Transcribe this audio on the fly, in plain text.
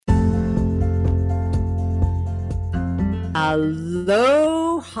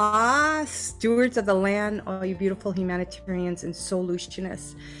Aloha, stewards of the land, all you beautiful humanitarians and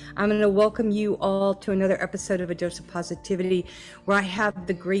solutionists. I'm going to welcome you all to another episode of A Dose of Positivity, where I have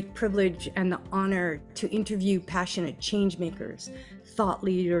the great privilege and the honor to interview passionate change makers, thought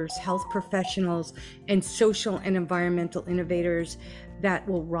leaders, health professionals, and social and environmental innovators that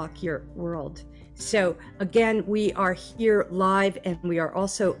will rock your world. So again, we are here live and we are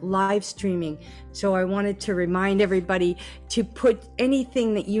also live streaming. So I wanted to remind everybody to put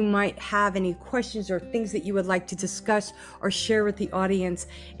anything that you might have, any questions or things that you would like to discuss or share with the audience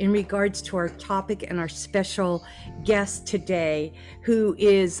in regards to our topic and our special guest today, who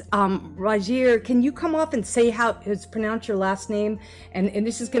is Rajir. Can you come off and say how to pronounce your last name? And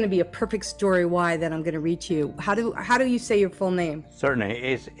this is going to be a perfect story why that I'm going to reach you. How do you say your full name? Certainly,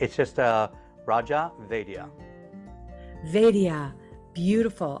 it's just Raja Vaidya. Vaidya,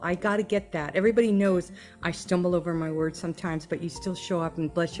 beautiful. I got to get that. Everybody knows I stumble over my words sometimes, but you still show up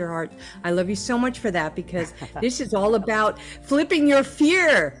and bless your heart. I love you so much for that, because this is all about flipping your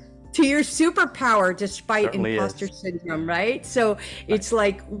fear to your superpower despite Certainly imposter is. syndrome, right? So it's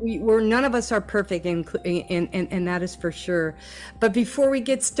like we're none of us are perfect, and that is for sure. But before we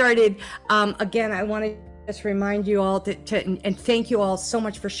get started, again, I want to just remind you all and thank you all so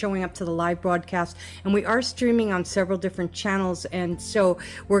much for showing up to the live broadcast. And we are streaming on several different channels, and so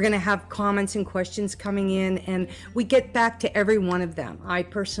we're going to have comments and questions coming in, and we get back to every one of them. I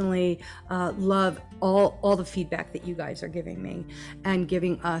personally love all the feedback that you guys are giving me and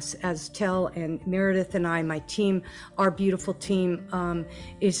giving us, as Tel and Meredith and I, my team, our beautiful team,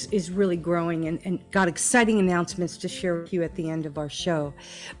 is really growing and got exciting announcements to share with you at the end of our show.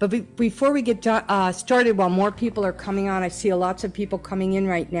 But before we get started, while more people are coming on, I see lots of people coming in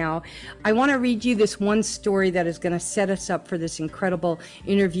right now. I want to read you this one story that is going to set us up for this incredible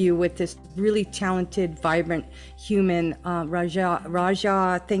interview with this really talented, vibrant human, Raja.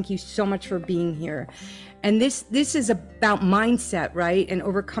 Raja, thank you so much for being here. And this is about mindset, right? And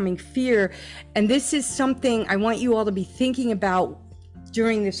overcoming fear. And this is something I want you all to be thinking about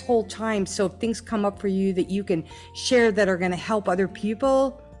during this whole time. So if things come up for you that you can share that are going to help other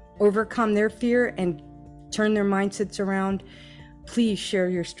people overcome their fear and turn their mindsets around, please share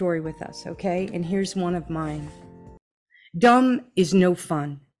your story with us, okay? And here's one of mine. Dumb is no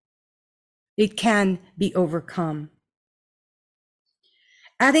fun. It can be overcome.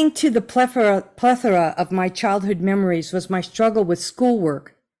 Adding to the plethora of my childhood memories was my struggle with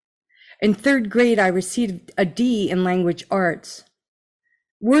schoolwork. In third grade, I received a D in language arts.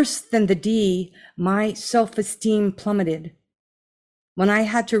 Worse than the D, my self-esteem plummeted. When I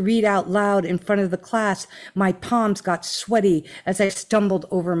had to read out loud in front of the class, my palms got sweaty as I stumbled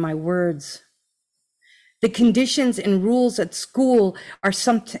over my words. The conditions and rules at school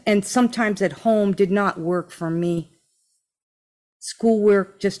and sometimes at home did not work for me.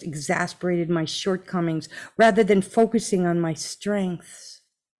 Schoolwork just exasperated my shortcomings rather than focusing on my strengths.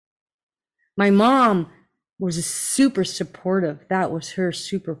 My mom was super supportive. That was her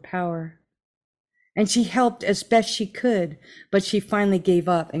superpower. And she helped as best she could, but she finally gave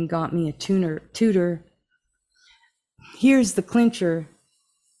up and got me a tutor. Here's the clincher.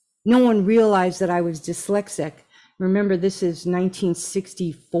 No one realized that I was dyslexic. Remember, this is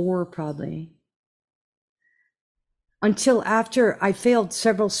 1964 probably. Until after I failed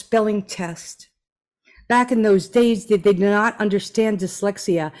several spelling tests. Back in those days, they did not understand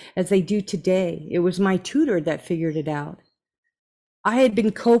dyslexia as they do today. It was my tutor that figured it out. I had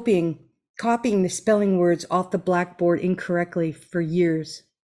been copying the spelling words off the blackboard incorrectly for years.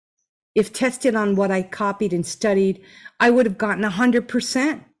 If tested on what I copied and studied, I would have gotten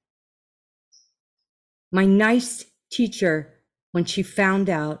 100%. My nice teacher, when she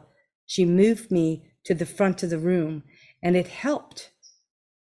found out, she moved me to the front of the room, and it helped.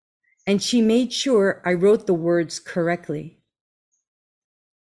 And she made sure I wrote the words correctly.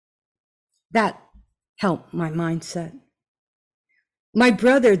 That helped my mindset. My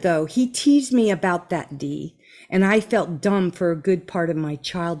brother, though, he teased me about that D, and I felt dumb for a good part of my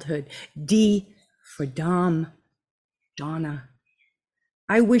childhood. D for dumb. Donna.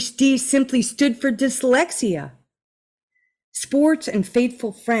 I wish D simply stood for dyslexia. Sports and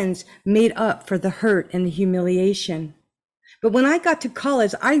faithful friends made up for the hurt and the humiliation. But when I got to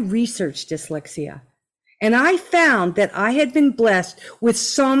college, I researched dyslexia. And I found that I had been blessed with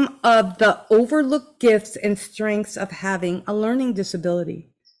some of the overlooked gifts and strengths of having a learning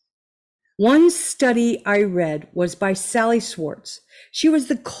disability. One study I read was by Sally Swartz. She was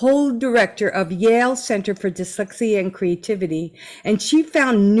the co-director of Yale Center for Dyslexia and Creativity, and she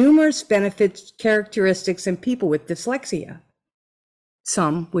found numerous benefits, characteristics in people with dyslexia.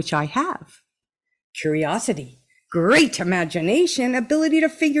 Some which I have. Curiosity, great imagination, ability to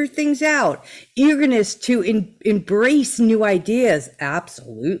figure things out, eagerness to embrace new ideas,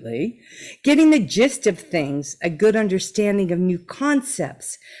 absolutely, getting the gist of things, a good understanding of new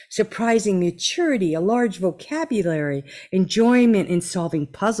concepts, surprising maturity, a large vocabulary, enjoyment in solving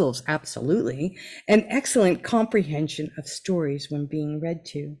puzzles, absolutely, and excellent comprehension of stories when being read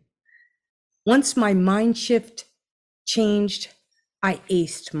to. Once my mind shift changed, I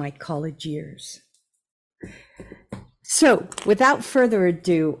aced my college years. So without further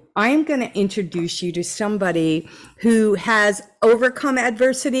ado, I'm going to introduce you to somebody who has overcome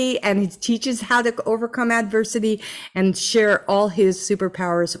adversity and he teaches how to overcome adversity and share all his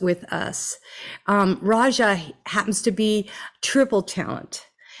superpowers with us. Raja happens to be triple talent.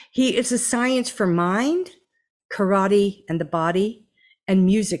 He is a science for mind, karate and the body, and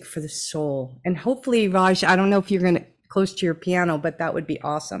music for the soul. And hopefully, Raj, I don't know if you're going to close to your piano, but that would be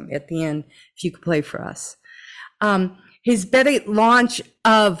awesome at the end if you could play for us. His beta launch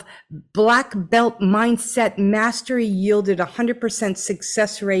of Black Belt Mindset Mastery yielded 100%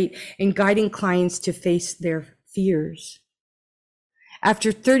 success rate in guiding clients to face their fears.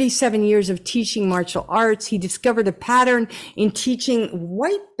 After 37 years of teaching martial arts, he discovered a pattern in teaching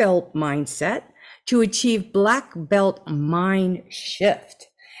white belt mindset to achieve black belt mind shift.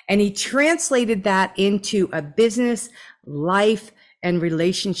 And he translated that into a business, life, and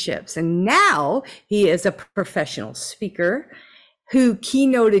relationships. And now he is a professional speaker who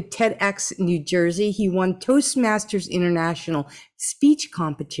keynoted TEDx New Jersey. He won Toastmasters International Speech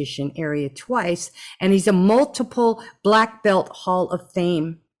Competition area twice, and he's a multiple Black Belt Hall of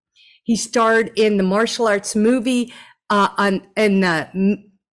Fame. He starred in the martial arts movie,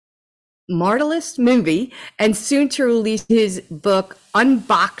 Marvelous movie, and soon to release his book,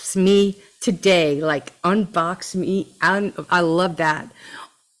 Unbox Me Today, like unbox me. I love that.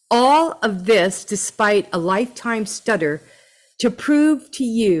 All of this despite a lifetime stutter to prove to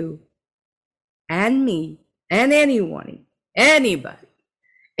you and me and anyone, anybody,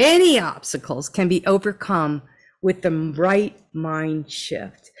 any obstacles can be overcome with the right mind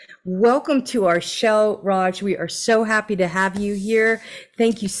shift. Welcome to our show, Raj. We are so happy to have you here.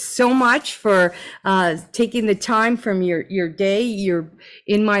 Thank you so much for taking the time from your day. You're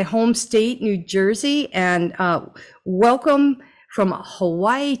in my home state, New Jersey, and welcome from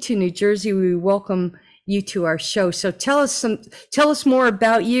Hawaii to New Jersey. We welcome you to our show. So tell us more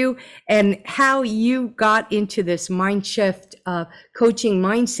about you and how you got into this mind shift coaching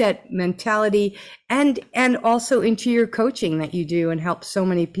mindset mentality and also into your coaching that you do and help so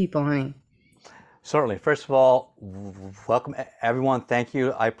many people, honey. Certainly. First of all, welcome everyone. Thank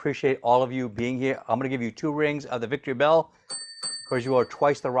you. I appreciate all of you being here. I'm going to give you 2 rings of the victory bell because you are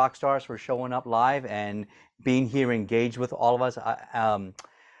twice the rock stars for showing up live and being here engaged with all of us. And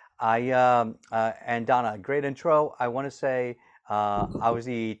Donna, great intro. I want to say I was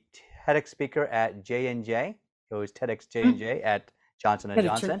the TEDx speaker at J&J. It was TEDx J&J at Johnson &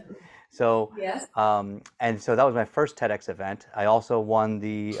 Johnson. So, yes. And so that was my first TEDx event. I also won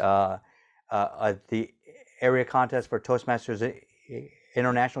the area contest for Toastmasters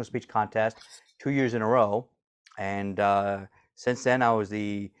International Speech Contest 2 years in a row. And since then, I was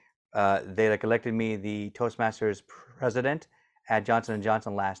they elected me the Toastmasters president at Johnson &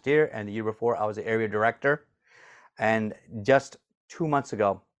 Johnson last year, and the year before I was the area director. And just 2 months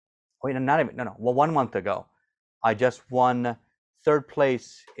ago, well, 1 month ago, I just won 3rd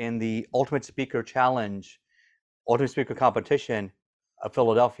place in the Ultimate Speaker Challenge, Ultimate Speaker Competition of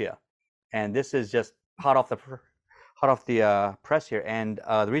Philadelphia. And this is just hot off the press here. And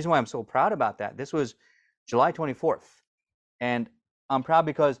the reason why I'm so proud about that, this was July 24th. And I'm proud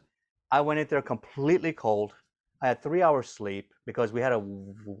because I went in there completely cold. I had 3 hours sleep because we had a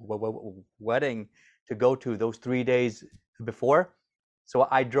wedding to go to those 3 days before. So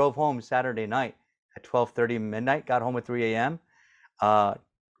I drove home Saturday night at 12:30 midnight, got home at 3 a.m.,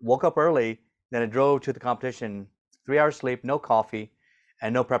 woke up early, then I drove to the competition, 3 hours sleep, no coffee,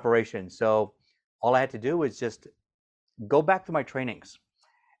 and no preparation. So all I had to do was just go back to my trainings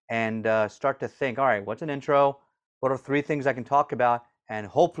and start to think, all right, what's an intro? What are 3 things I can talk about? And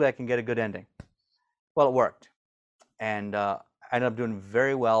hopefully I can get a good ending. Well, it worked. And I ended up doing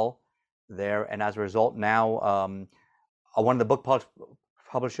very well there. And as a result, now one of the book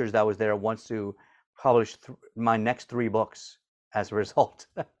publishers that was there wants to publish my next 3 books as a result.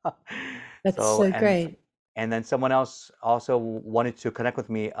 That's so great. And then someone else also wanted to connect with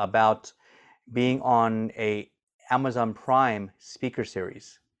me about being on a Amazon Prime speaker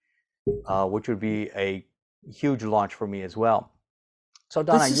series, which would be a huge launch for me as well. So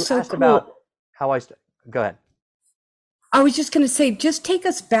Donna, you asked about how go ahead. I was just going to say, just take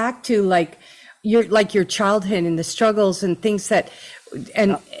us back to like your childhood and the struggles and things that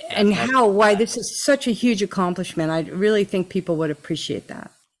and No, that's what. why this is such a huge accomplishment. I really think people would appreciate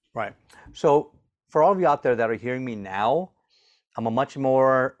that. Right. So for all of you out there that are hearing me now, I'm a much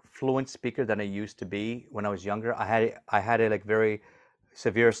more fluent speaker than I used to be when I was younger. I had a like very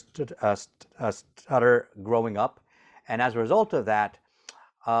severe stutter growing up, and as a result of that,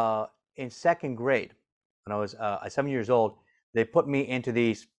 in second grade, when I was 7 years old, they put me into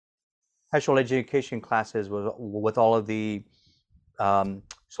these special education classes with all of the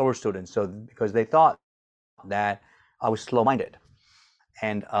slower students. So because they thought that I was slow-minded,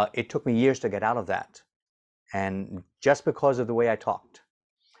 and it took me years to get out of that, and just because of the way I talked.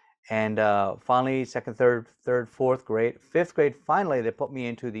 And finally, second, third, fourth grade, fifth grade, finally they put me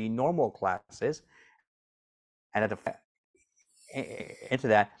into the normal classes, and into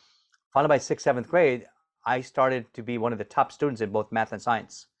that, finally by sixth, seventh grade, I started to be one of the top students in both math and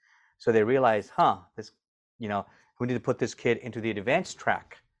science. So they realized, this, we need to put this kid into the advanced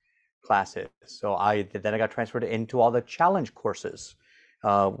track classes. So then I got transferred into all the challenge courses,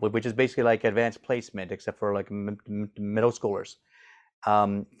 which is basically like advanced placement, except for like middle schoolers.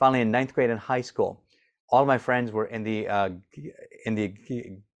 Finally, in ninth grade and high school, all of my friends were in the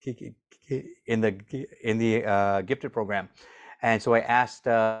gifted program, and so I asked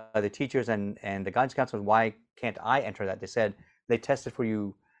the teachers and the guidance counselors, why can't I enter that? They said they tested for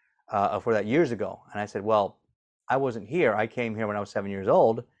you for that years ago, and I said, well, I wasn't here. I came here when I was 7 years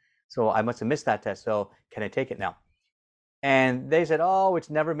old, so I must have missed that test. So can I take it now? And they said, oh, it's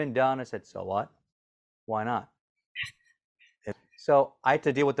never been done. I said, so what? Why not? So I had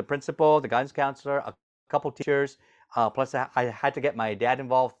to deal with the principal, the guidance counselor, a couple teachers, plus I had to get my dad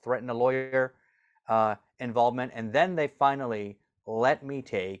involved, threaten a lawyer involvement, and then they finally let me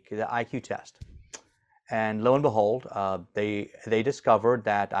take the IQ test. And lo and behold, they discovered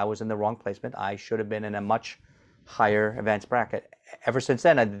that I was in the wrong placement. I should have been in a much higher advanced bracket. Ever since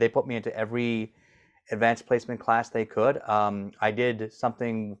then, they put me into every advanced placement class they could. I did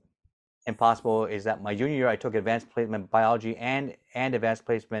something impossible, is that my junior year I took advanced placement biology and advanced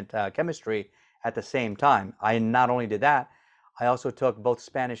placement chemistry at the same time. I not only did that, I also took both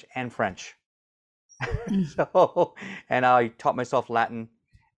Spanish and French. So, and I taught myself Latin,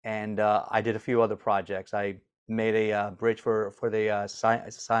 and I did a few other projects. I made a bridge for the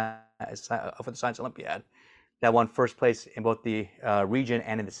science Olympiad that won first place in both the region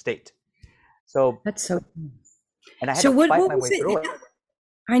and in the state. So That's so. and I had So to fight what my was way it? through it.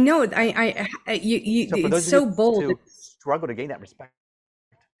 I know. So for It's those of you so bold. to struggle to gain that respect,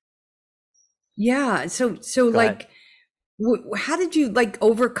 Yeah. So go ahead. like, how did you like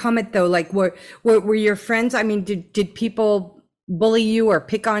overcome it though? Like, were your friends? I mean, did people bully you or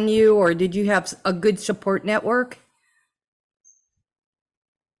pick on you, or did you have a good support network?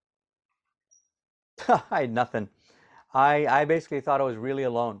 I had nothing. I basically thought I was really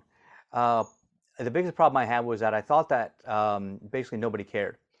alone. Uh, the biggest problem I had was that I thought that basically nobody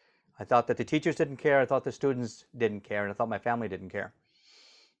cared. I thought that the teachers didn't care. I thought the students didn't care, and I thought my family didn't care.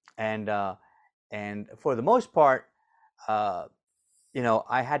 And for the most part, uh,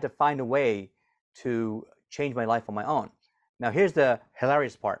 I had to find a way to change my life on my own. Now, here's the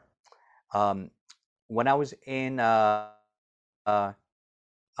hilarious part. Um, when I was in uh, uh,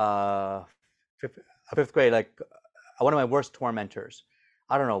 fifth, fifth grade, like one of my worst tormentors.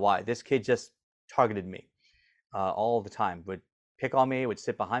 I don't know why. This kid just targeted me all the time. Would pick on me. Would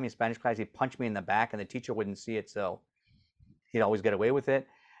sit behind me in Spanish class. He'd punch me in the back, and the teacher wouldn't see it, so he'd always get away with it.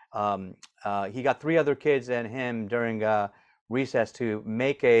 He got three other kids and him during recess to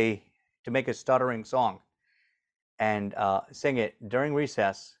make a stuttering song and sing it during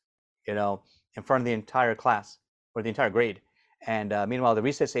recess, in front of the entire class or the entire grade. And meanwhile, the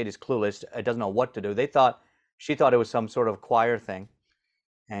recess aide is clueless. Doesn't know what to do. She thought it was some sort of choir thing,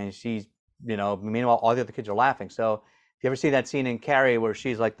 and she's, meanwhile, all the other kids are laughing. So if you ever see that scene in Carrie where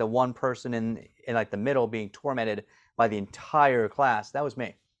she's like the one person in like the middle being tormented by the entire class, that was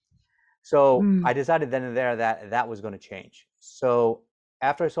me. So I decided then and there that that was going to change. So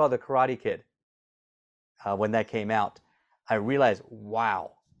after I saw The Karate Kid, when that came out, I realized,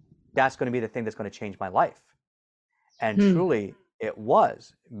 wow, that's going to be the thing that's going to change my life. And Hmm. truly, it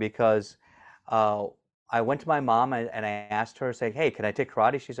was, because I went to my mom and I asked her, say, hey, can I take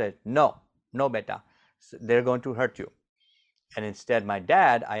karate? She said, no, no, beta. They're going to hurt you. And instead, my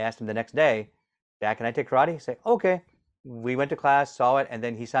dad, I asked him the next day, Dad, can I take karate? He said, okay. We went to class, saw it, and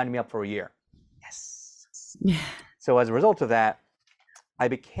then he signed me up for a year. Yes. Yeah. So as a result of that, I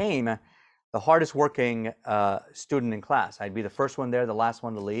became the hardest working student in class. I'd be the first one there, the last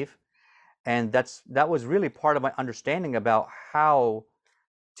one to leave. And that was really part of my understanding about how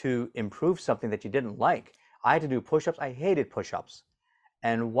to improve something that you didn't like. I had to do push-ups. I hated push-ups.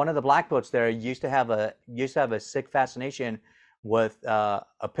 And one of the black belts there used to have a sick fascination with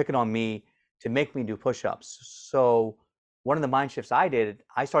picking on me to make me do push-ups. So one of the mind shifts I did,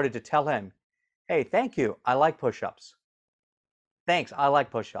 I started to tell him, "Hey, thank you. I like push-ups. Thanks. I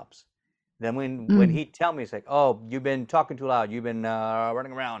like push-ups." Then when Mm. he'd tell me, it's like, "Oh, you've been talking too loud. You've been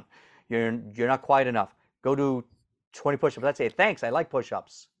running around. You're not quiet enough. Go do 20 push-ups." I'd say, "Thanks. I like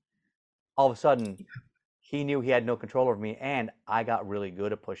push-ups." All of a sudden, he knew he had no control over me, and I got really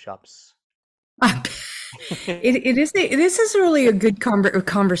good at push-ups. This is really a good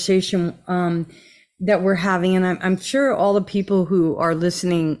conversation that we're having, and I'm sure all the people who are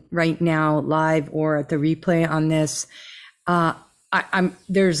listening right now, live or at the replay on this,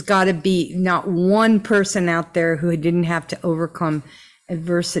 there's got to be not one person out there who didn't have to overcome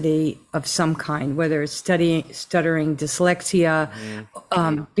adversity of some kind, whether it's stuttering, dyslexia,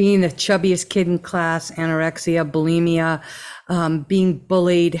 being the chubbiest kid in class, anorexia, bulimia, being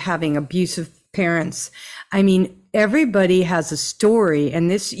bullied, having abusive parents. I mean, everybody has a story,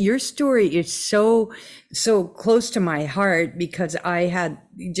 and your story is so close to my heart, because I had,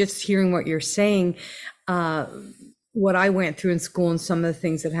 just hearing what you're saying, what I went through in school and some of the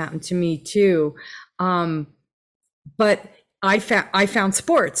things that happened to me too. But I found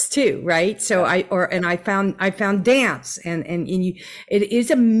sports too, right? So I found dance, and it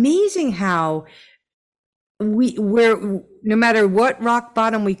is amazing how we're, no matter what rock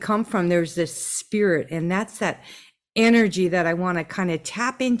bottom we come from, there's this spirit, and that's that energy that I want to kind of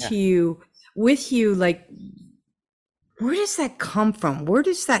tap into with you. Like, where does that come from? Where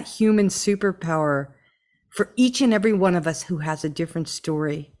does that human superpower for each and every one of us who has a different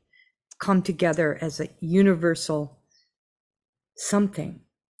story come together as a universal something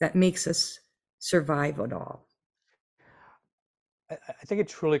that makes us survive it all? I think it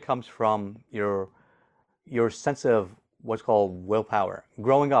truly comes from your sense of what's called willpower.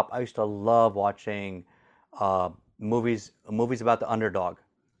 Growing up, I used to love watching movies about the underdog.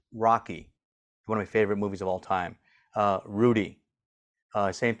 Rocky, one of my favorite movies of all time. Rudy,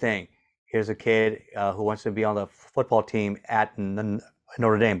 same thing. Here's a kid who wants to be on the football team at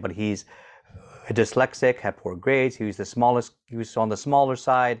Notre Dame, but he's dyslexic, had poor grades. He was the smallest. He was on the smaller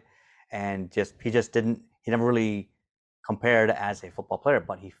side, and he never really compared as a football player,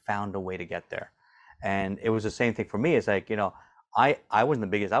 but he found a way to get there. And it was the same thing for me. It's like, I wasn't the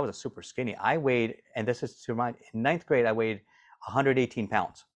biggest. I was a super skinny. I weighed, and this is to my, in ninth grade, I weighed 118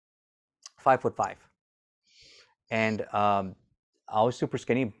 pounds, 5'5", and I was super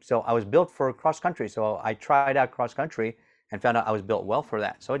skinny. So I was built for cross country. So I tried out cross country and found out I was built well for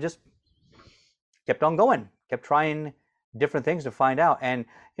that. So I just kept on going, kept trying different things to find out. And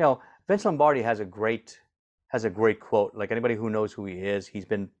Vince Lombardi has a great quote. Like, anybody who knows who he is, he's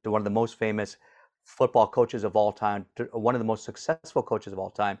been one of the most famous football coaches of all time, one of the most successful coaches of all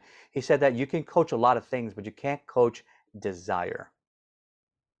time. He said that you can coach a lot of things, but you can't coach desire.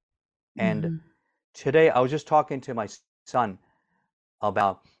 And today I was just talking to my son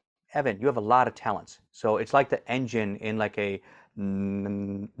about, Evan, you have a lot of talents. So it's like the engine in like a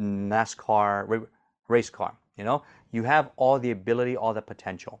NASCAR race car. You have all the ability, all the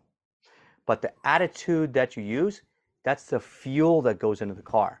potential, but the attitude that you use, that's the fuel that goes into the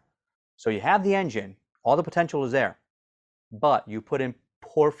car. So you have the engine, all the potential is there, but you put in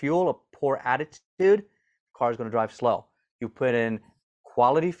poor fuel, a poor attitude, the car is going to drive slow. You put in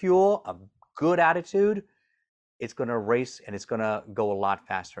quality fuel, a good attitude, it's going to race, and it's going to go a lot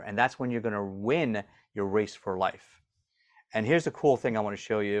faster. And that's when you're going to win your race for life. And here's the cool thing I want to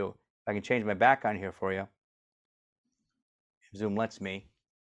show you. If I can change my background here for you, if Zoom lets me,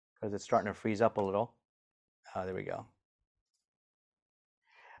 because it's starting to freeze up a little. There we go.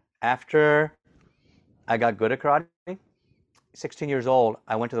 After I got good at karate, 16 years old,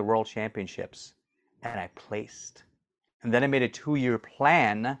 I went to the World Championships and I placed. And then I made a 2-year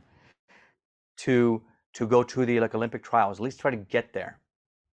plan to go to the Olympic trials, at least try to get there.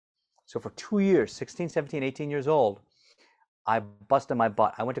 So for 2 years, 16, 17, 18 years old, I busted my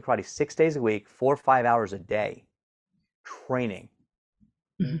butt. I went to karate 6 days a week, 4 or 5 hours a day, training.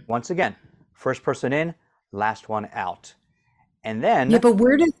 Once again, first person in, last one out. And then but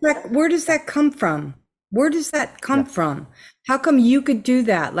where does that come from? Where does that come from? How come you could do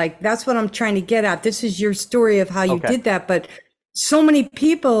that? Like, that's what I'm trying to get at. This is your story of how you did that, but so many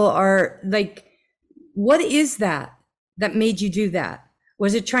people are like, what is that made you do that?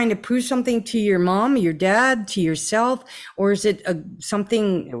 Was it trying to prove something to your mom, your dad, to yourself, or is it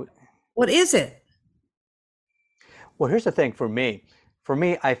something? What is it? Well, here's the thing for me.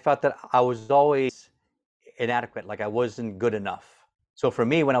 I felt that I was always inadequate, like I wasn't good enough. So for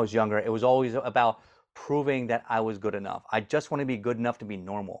me, when I was younger, it was always about proving that I was good enough. I just want to be good enough to be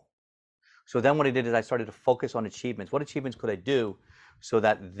normal. So then what I did is I started to focus on achievements. What achievements could I do so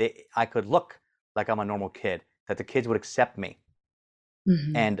that I could look like I'm a normal kid, that the kids would accept me?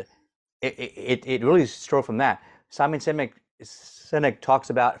 Mm-hmm. And it really strove from that. Simon Sinek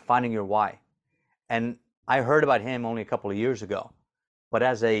talks about finding your why. And I heard about him only a couple of years ago. But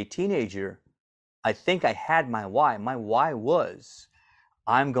as a teenager, I think I had my why. My why was,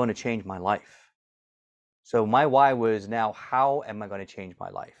 I'm going to change my life. So my why was now, how am I going to change my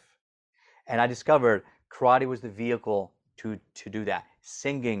life? And I discovered karate was the vehicle to do that.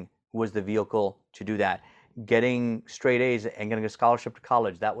 Singing was the vehicle to do that. Getting straight A's and getting a scholarship to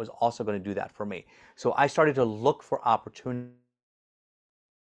college, that was also going to do that for me. So I started to look for opportunities.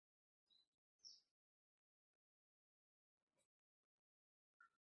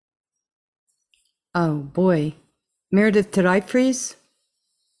 Oh boy. Meredith, did I freeze?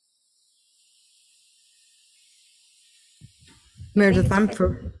 Meredith, I'm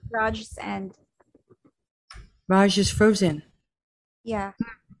for Raj's end. Raj is frozen. Yeah.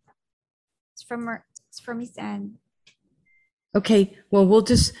 It's from his end. Okay, well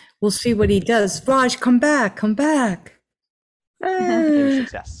we'll see what he does. Raj, come back, come back.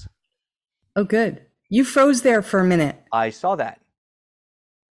 Success. Oh good. You froze there for a minute. I saw that.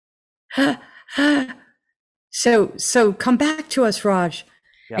 So come back to us, Raj.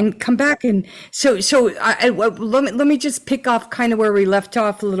 Yeah. And come back and let me just pick off kind of where we left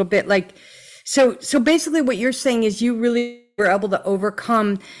off a little bit. Like, so basically what you're saying is you really were able to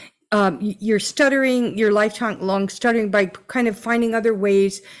overcome your stuttering, your long stuttering, by kind of finding other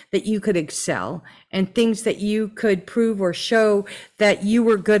ways that you could excel and things that you could prove or show that you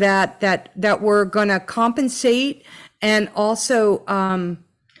were good at, that were going to compensate, and also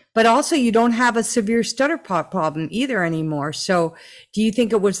but also you don't have a severe stutter problem either anymore. So do you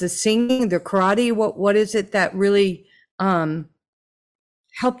think it was the singing, the karate? What is it that really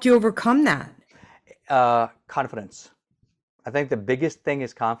helped you overcome that? Confidence. I think the biggest thing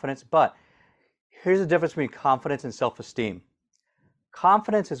is confidence, but here's the difference between confidence and self-esteem.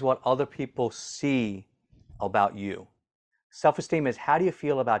 Confidence is what other people see about you. Self-esteem is, how do you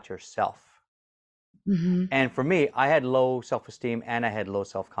feel about yourself? Mm-hmm. And for me, I had low self-esteem and I had low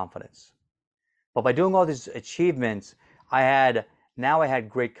self-confidence. But by doing all these achievements, I had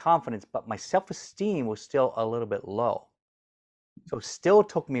great confidence, but my self-esteem was still a little bit low. So it still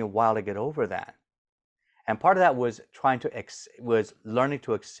took me a while to get over that. And part of that was learning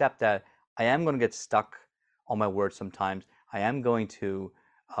to accept that I am going to get stuck on my words sometimes. I am going to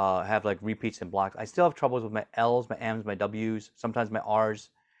have like repeats and blocks. I still have troubles with my L's, my M's, my W's, sometimes my R's.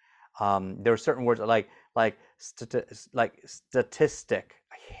 There are certain words like statistic.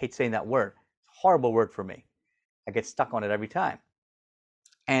 I hate saying that word. It's a horrible word for me. I get stuck on it every time.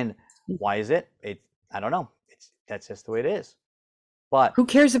 And why is it? I don't know. That's just the way it is. But who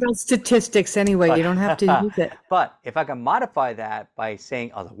cares about statistics anyway? You don't have to use it. But if I can modify that by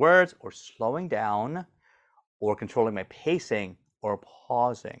saying other words or slowing down or controlling my pacing or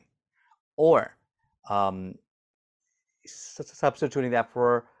pausing or substituting that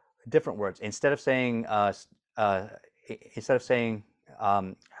for different words, instead of saying how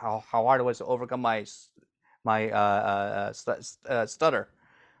hard it was to overcome my stutter,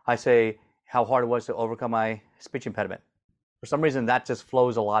 I say how hard it was to overcome my speech impediment. For some reason, that just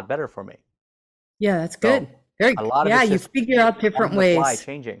flows a lot better for me. Yeah, that's good. So Very good. Yeah, you figure out different ways.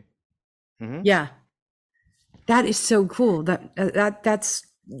 Changing. Mm-hmm. Yeah, that is so cool. That's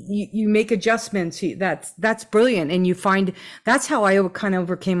you make adjustments. That's brilliant, and you find that's how I kind of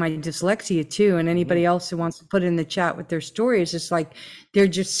overcame my dyslexia too. And anybody else who wants to put in the chat with their story, is just like there are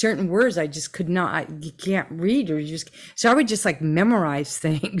just certain words I just could not. You can't read, or so I would just like memorize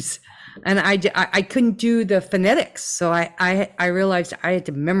things. And I couldn't do the phonetics, so I realized I had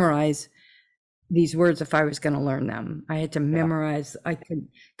to memorize these words if I was going to learn them. I had to memorize. I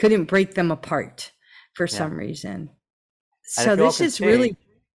couldn't break them apart for some reason. So this is really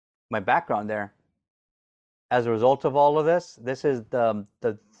my background there. As a result of all of this, this is the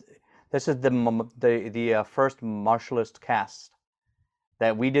first martialist cast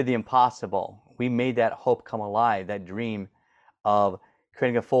that we did the impossible. We made that hope come alive, that dream of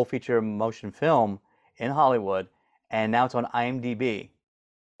creating a full feature motion film in Hollywood, and now it's on IMDb,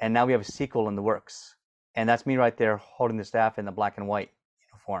 and now we have a sequel in the works, and that's me right there holding the staff in the black and white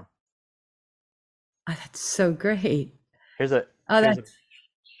uniform. Oh, that's so great. Here's a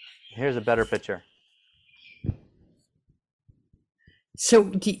better picture. So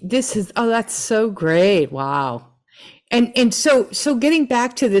this is that's so great. Wow. And so getting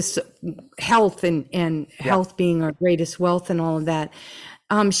back to this health and Yeah. health being our greatest wealth and all of that,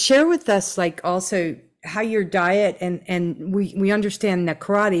 share with us like also how your diet and we understand the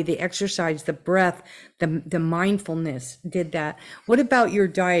karate, the exercise, the breath, the mindfulness did that. What about your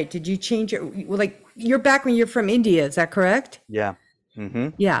diet? Did you change it? Like you're back when you're from India, is that correct? Yeah. Mm-hmm.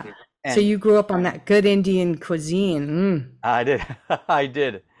 Yeah. So And you grew up on that good Indian cuisine. Mm. I did. I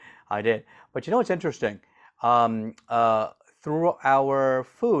did. I did. But you know what's interesting? Um, uh, Through our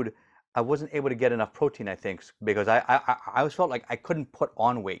food, I wasn't able to get enough protein, I think, because I always felt like I couldn't put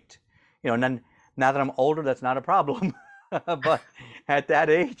on weight. You know, and then now that I'm older, that's not a problem. But at that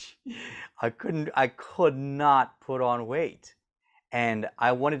age, I could not put on weight. And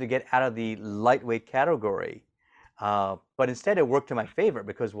I wanted to get out of the lightweight category. But instead, it worked to my favor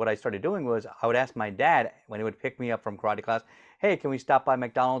because what I started doing was I would ask my dad when he would pick me up from karate class, "Hey, can we stop by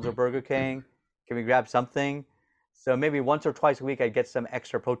McDonald's or Burger King? Can we grab something?" So maybe once or twice a week, I'd get some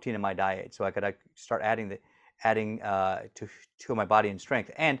extra protein in my diet, so I could start adding to my body and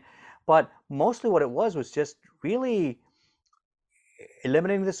strength. But mostly what it was just really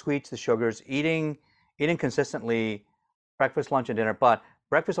eliminating the sweets, the sugars, eating consistently breakfast, lunch, and dinner. But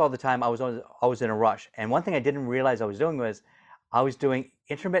breakfast all the time, I was always in a rush. And one thing I didn't realize I was doing was I was doing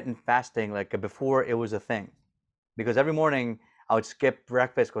intermittent fasting like before it was a thing. Because every morning I would skip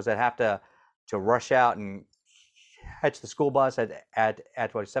breakfast because I'd have to rush out and catch the school bus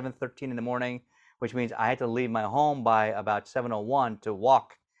at what 7:13 in the morning, which means I had to leave my home by about 7:01 to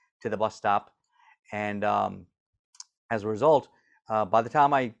walk to the bus stop. And as a result, by the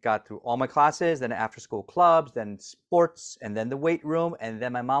time I got through all my classes, then after school clubs, then sports, and then the weight room, and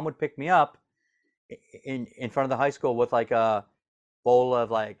then my mom would pick me up in front of the high school with like a bowl of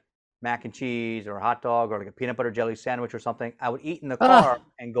like mac and cheese or a hot dog or like a peanut butter jelly sandwich or something. I would eat in the car Ugh.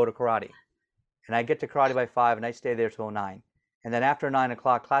 and go to karate. And I get to karate by 5 and I stay there till 9. And then after 9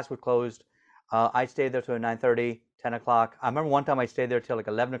 o'clock, class would close. I stayed there till 9:30, 10 o'clock. I remember one time I stayed there till like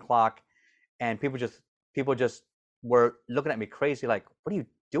 11 o'clock and people just were looking at me crazy, like, "What are you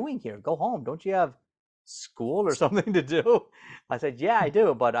doing here? Go home. Don't you have school or something to do?" I said, "Yeah, I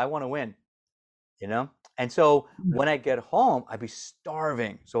do, but I want to win, you know?" And so when I get home, I'd be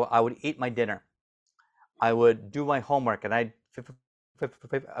starving. So I would eat my dinner. I would do my homework, and I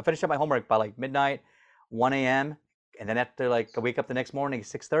finish up my homework by like midnight, 1 a.m., and then after like I wake up the next morning,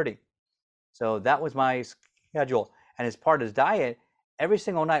 6:30. So that was my schedule. And as part of his diet, every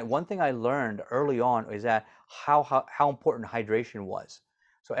single night, one thing I learned early on is that how important hydration was.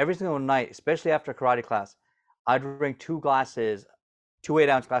 So every single night, especially after karate class, I'd drink two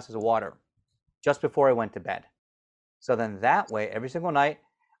 8-ounce glasses of water just before I went to bed. So then that way, every single night,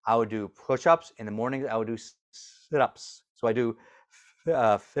 I would do push-ups. In the morning, I would do sit-ups. So I do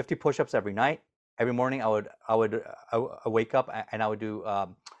 50 push-ups every night. Every morning, I wake up and I would do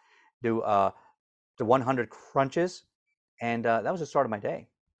the 100 crunches, and that was the start of my day.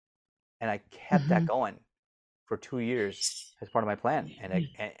 And I kept that going for 2 years as part of my plan,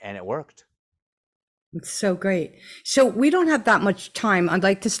 and it worked. It's so great. So we don't have that much time. I'd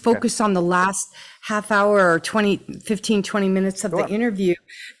like to Okay. focus on the last half hour or 20 minutes of the Sure. interview,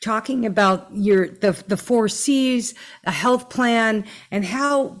 talking about the 4 C's, a health plan, and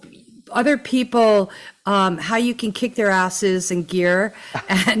how other people, how you can kick their asses in gear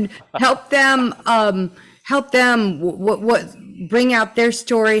and help them what bring out their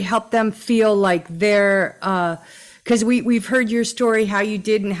story, help them feel like they're, because we've heard your story, how you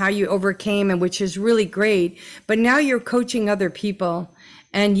did and how you overcame, and which is really great. But now you're coaching other people,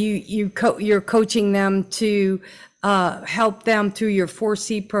 and you're coaching them to help them through your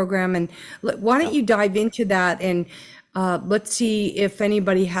 4C program. And why don't you dive into that, and let's see if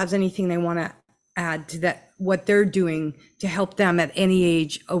anybody has anything they want to add to that, what they're doing to help them at any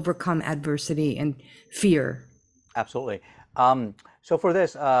age overcome adversity and fear. Absolutely. So for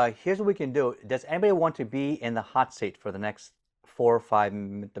this, here's what we can do. Does anybody want to be in the hot seat for the next 4 or 5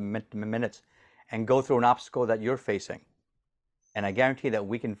 minutes and go through an obstacle that you're facing? And I guarantee that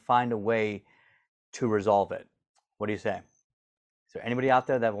we can find a way to resolve it. What do you say? Is there anybody out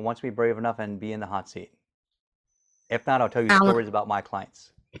there that wants to be brave enough and be in the hot seat? If not, I'll tell you stories about my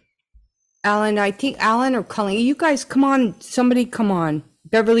clients. Alan, I think Alan or Colleen, you guys come on, somebody come on.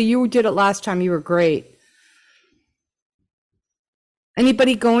 Beverly, you did it last time, you were great.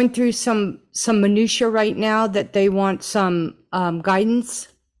 Anybody going through some minutia right now that they want some guidance?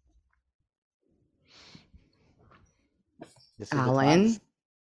 This is the time. Alan,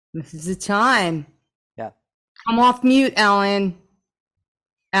 this is the time. Yeah. Come off mute, Alan.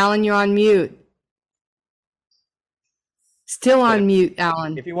 Alan, you're on mute. Still on mute,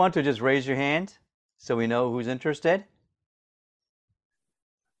 Alan. If you want to, just raise your hand so we know who's interested.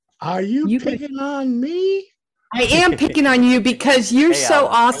 Are you You picking on me? I am picking on you because you're Hey, so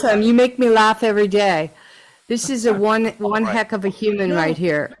Alan. awesome. You make me laugh every day. This is a one right. heck of a human No. right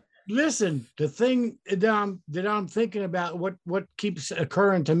here. Listen, the thing that I'm thinking about, what keeps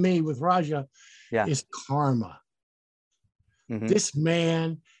occurring to me with Raja Yeah. is karma. Mhm. This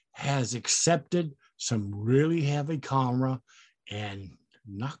man has accepted some really heavy karma and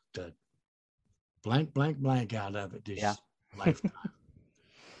knocked the blank out of it this Yeah. lifetime.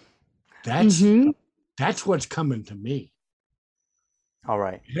 That's Mm-hmm. that's what's coming to me. All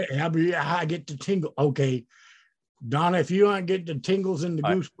right. I get the tingle. Okay, Donna, if you aren't getting the tingles and the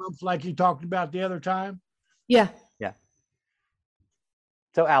All right. goosebumps like you talked about the other time, Yeah. Yeah.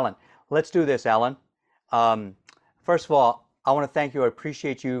 So, Alan, let's do this, Alan. First of all, I want to thank you. I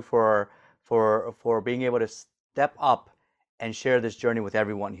appreciate you for being able to step up and share this journey with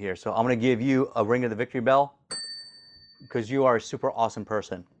everyone here. So I'm going to give you a ring of the victory bell because you are a super awesome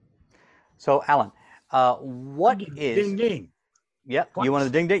person. So, Alan, what is? ding ding. Yep. What? You want the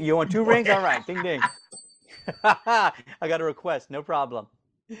ding ding? You want two rings? All right, ding ding. I got a request. No problem.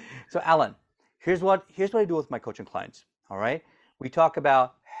 So, Alan, here's what I do with my coaching clients. All right. We talk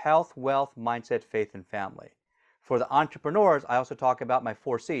about health, wealth, mindset, faith, and family. For the entrepreneurs, I also talk about my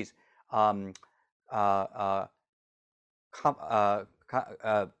 4 C's. Um, uh, uh, com,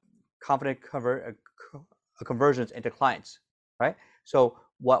 confident conversions into clients, right? So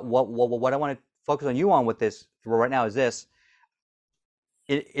what I want to focus on you on with this right now is this.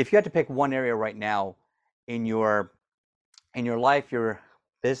 If you had to pick one area right now in your life, your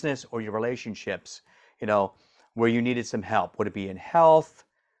business, or your relationships, where you needed some help, would it be in health,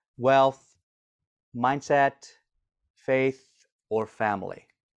 wealth, mindset, faith, or family?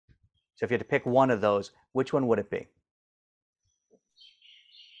 So if you had to pick one of those, which one would it be?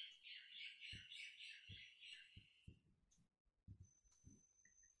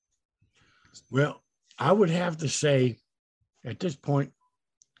 Well, I would have to say at this point,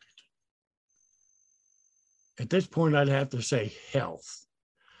 I'd have to say health.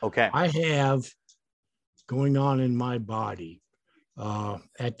 Okay. I have going on in my body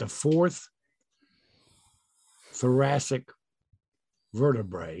at the fourth thoracic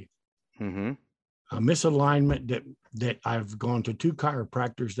vertebrae, Mm-hmm. a misalignment that I've gone to 2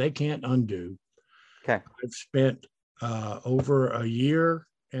 chiropractors. They can't undo. Okay. I've spent over a year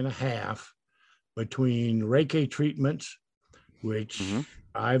and a half between Reiki treatments, which Mm-hmm.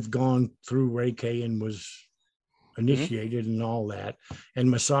 I've gone through Reiki and was initiated and all that,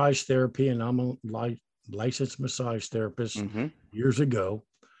 and massage therapy, and I'm a licensed massage therapist Mm-hmm. years ago,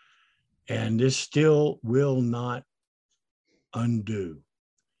 and this still will not undo.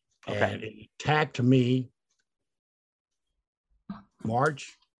 Okay. And it attacked me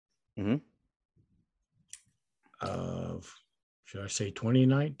March Mm-hmm. of, should I say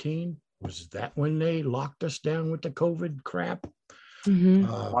 2019? Was that when they locked us down with the COVID crap? Mm-hmm.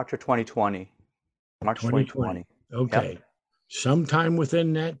 March of 2020. March 2020. Okay. Yep. Sometime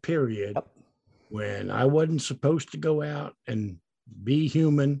within that period, Yep. when I wasn't supposed to go out and be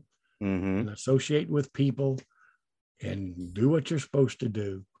human Mm-hmm. and associate with people and do what you're supposed to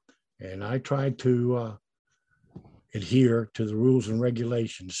do. And I tried to adhere to the rules and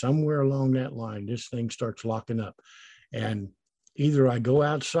regulations. Somewhere along that line, this thing starts locking up. And either I go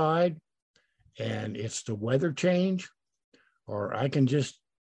outside and it's the weather change, or I can just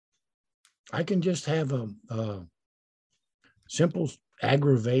have a simple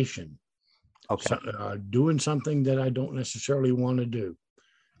aggravation. Okay. Doing something that I don't necessarily want to do.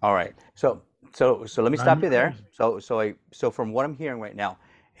 All right. So let me stop you there. So from what I'm hearing right now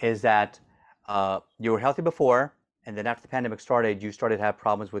is that you were healthy before, and then after the pandemic started, you started to have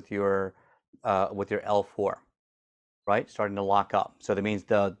problems with your L4, right? Starting to lock up. So that means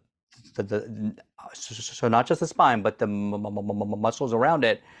so not just the spine, but the muscles around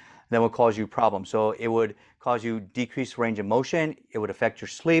it, then would cause you problems. So it would cause you decreased range of motion. It would affect your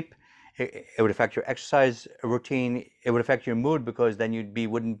sleep. It would affect your exercise routine. It would affect your mood because then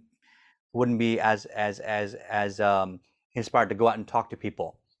wouldn't be as inspired to go out and talk to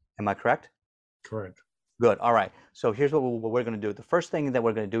people. Am I correct? Correct. Good. All right. So here's what we're going to do. The first thing that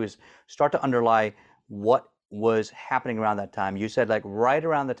we're going to do is start to underlie what was happening around that time. You said like right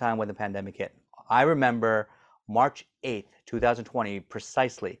around the time when the pandemic hit. I remember March 8th, 2020,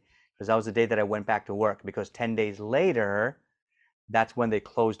 precisely, because that was the day that I went back to work, because 10 days later, that's when they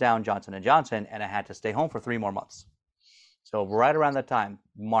closed down Johnson & Johnson, and I had to stay home for 3 more months. So right around that time,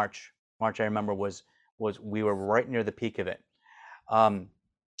 March, I remember was we were right near the peak of it.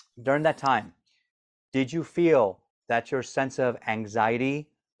 During that time, did you feel that your sense of anxiety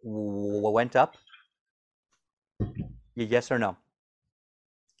went up? Yes or no?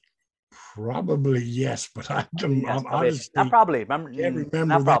 Probably yes, but I'm Yes, probably. honestly Not probably. Remember, can't remember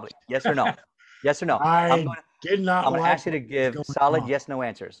not that. probably. Yes or no? Yes or no? I'm I going. did not I'm going to like ask you what to was give going solid on. yes, no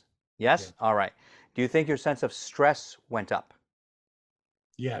answers. Yeah. Yes. All right. Do you think your sense of stress went up?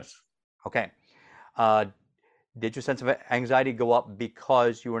 Yes. Okay. Uh, did your sense of anxiety go up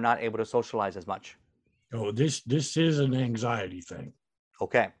because you were not able to socialize as much? Oh, this is an anxiety thing.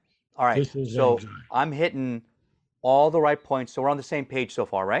 Okay. All right. This is So anxiety. I'm hitting all the right points. So we're on the same page so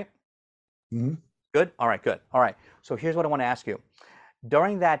far, right? Mhm. Good. All right. Good. All right. So here's what I want to ask you.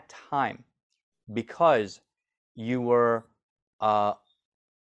 During that time, because you were uh,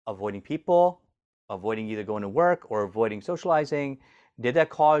 avoiding people, avoiding either going to work or avoiding socializing, did that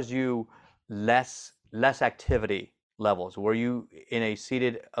cause you less activity levels? Were you in a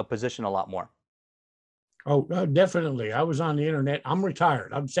seated position a lot more? Oh, definitely. I was on the internet. I'm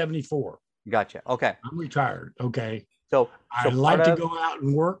retired. I'm 74. Gotcha. Okay. I'm retired. Okay. So I part like to of go out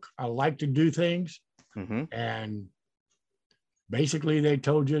and work. I like to do things. hmm And basically they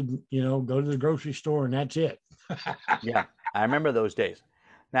told you, go to the grocery store and that's it. yeah, I remember those days.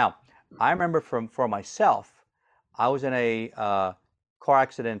 Now, I remember for myself, I was in a car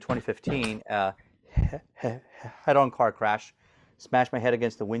accident in 2015, head-on car crash, smashed my head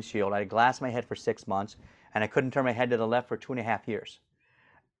against the windshield. I had glass in my head for 6 months, and I couldn't turn my head to the left for 2.5 years.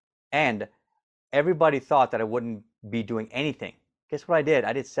 And everybody thought that I wouldn't be doing anything. Guess what I did?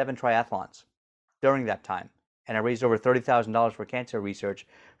 I did 7 triathlons during that time, and I raised over $30,000 for cancer research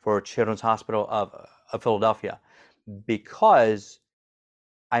for Children's Hospital of Philadelphia, because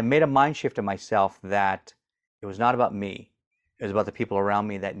I made a mind shift in myself that it was not about me. It was about the people around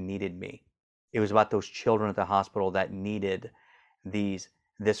me that needed me. It was about those children at the hospital that needed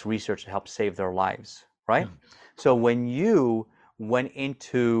this research to help save their lives, right? Yeah. So when you went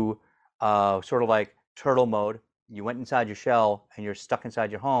into sort of like turtle mode, you went inside your shell and you're stuck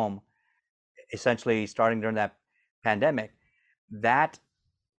inside your home, essentially starting during that pandemic, that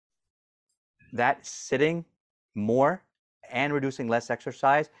sitting more and reducing less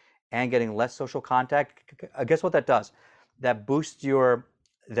exercise and getting less social contact, guess what that does? That boosts your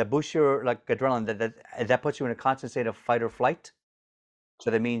like adrenaline. That puts you in a constant state of fight or flight.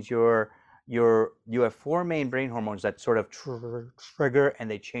 So that means you have 4 main brain hormones that sort of trigger and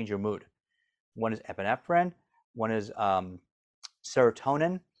they change your mood. One is epinephrine, one is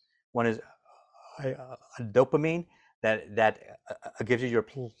serotonin, one is dopamine that gives you your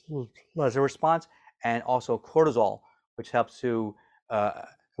pleasure response, and also cortisol, which helps to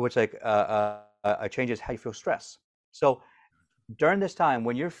changes how you feel stress. So during this time,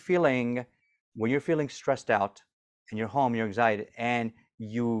 when you're feeling stressed out and you're home, you're anxiety, and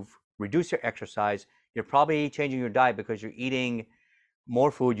you've reduced your exercise, you're probably changing your diet because you're eating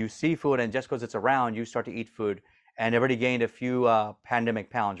more food. You see food, and just because it's around, you start to eat food, and already gained a few pandemic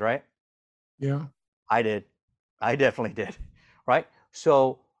pounds, right? Yeah. I did. I definitely did. Right?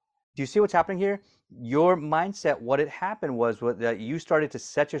 So, do you see what's happening here? Your mindset, what had happened was that you started to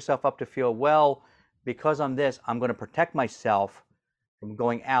set yourself up to feel, well, because I'm this, I'm going to protect myself from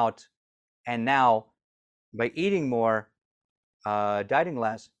going out. And now, by eating more, dieting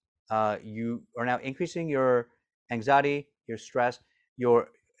less, you are now increasing your anxiety, your stress, your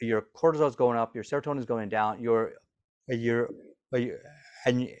cortisol is going up, your serotonin is going down, your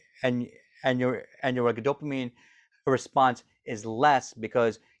and and your dopamine response is less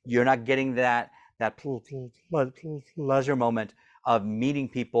because you're not getting that pleasure moment of meeting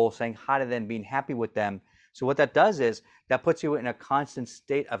people, saying hi to them, being happy with them. So what that does is that puts you in a constant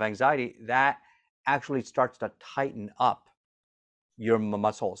state of anxiety that actually starts to tighten up your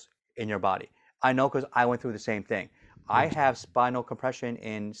muscles in your body. I know because I went through the same thing. I have spinal compression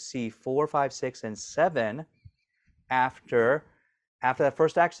in C4, 5, 6, and 7. After that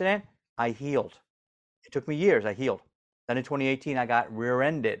first accident, I healed. It took me years. I healed. Then in 2018, I got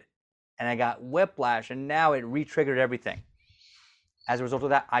rear-ended and I got whiplash, and now it re-triggered everything. As a result of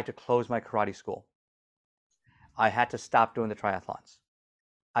that, I had to close my karate school. I had to stop doing the triathlons.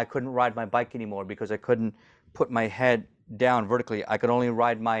 I couldn't ride my bike anymore because I couldn't put my head down vertically. I could only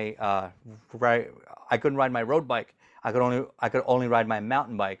ride my I couldn't ride my road bike. I could only ride my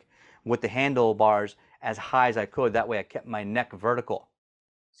mountain bike with the handlebars as high as I could. That way I kept my neck vertical.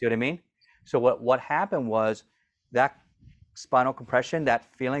 See what I mean? So what happened was that spinal compression, that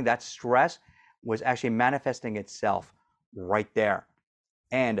feeling, that stress was actually manifesting itself right there.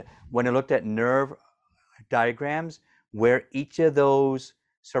 And when I looked at nerve diagrams where each of those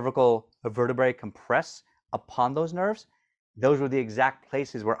cervical vertebrae compress upon those nerves, those were the exact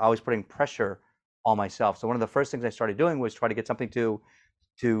places where I was putting pressure on myself. So one of the first things I started doing was try to get something to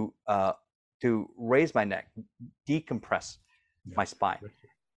raise my neck, decompress my spine.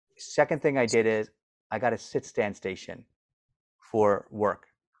 Second thing I did is I got a sit-stand station for work.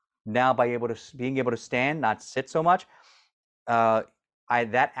 Now being able to stand, not sit so much, that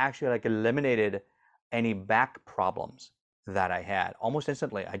actually like eliminated any back problems that I had almost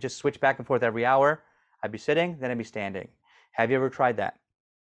instantly. I just switched back and forth every hour. I'd be sitting, then I'd be standing. Have you ever tried that?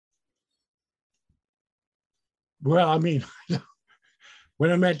 Well, I mean,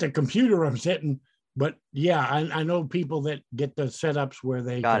 when I'm at the computer, I'm sitting, but yeah, I know people that get the setups where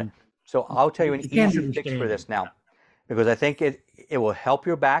they Got it. can. So I'll tell you an Yeah. easy fix for this now, because I think it will help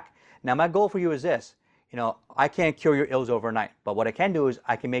your back. Now, my goal for you is this. You know, I can't cure your ills overnight, but what I can do is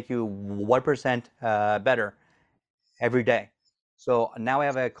I can make you 1% better every day. So now I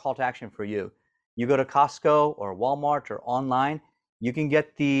have a call to action for you. You go to Costco or Walmart or online, you can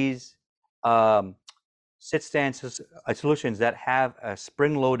get these sit-stand solutions that have a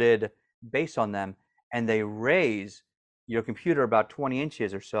spring-loaded base on them, and they raise your computer about 20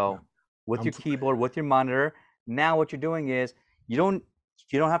 inches or so with your keyboard, with your monitor. Now what you're doing is you don't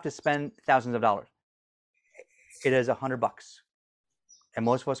have to spend thousands of dollars. It is $100, and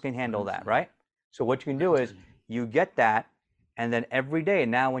most of us can handle that, right? So what you can do is you get that, and then every day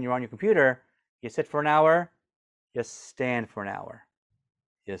now when you're on your computer, you sit for an hour, you stand for an hour,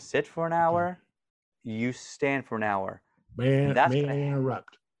 you sit for an hour, you stand for an hour. May I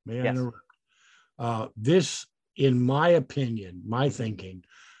interrupt? May I Yes. interrupt? This, in my opinion, my thinking,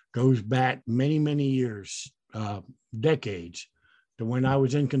 goes back many, many years, decades, to when I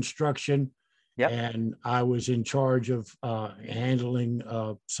was in construction. Yep. And I was in charge of handling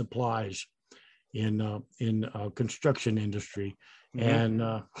supplies in construction industry. Mm-hmm.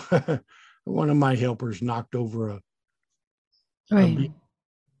 And one of my helpers knocked over a Right. big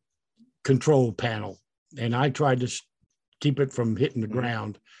control panel, and I tried to keep it from hitting the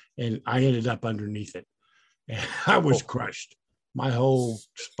ground, and I ended up underneath it. And I was crushed. My whole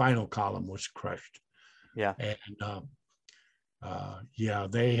spinal column was crushed. Yeah. And yeah,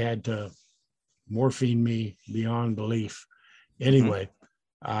 they had to morphine me beyond belief. Anyway,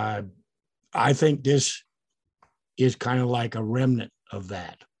 I think this is kind of like a remnant of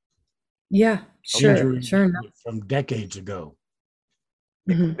that. Yeah, sure, Injury sure enough. from decades ago.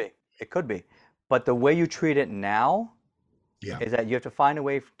 It could be. It could be. But the way you treat it now is that you have to find a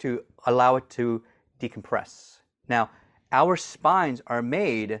way to allow it to decompress. Now, our spines are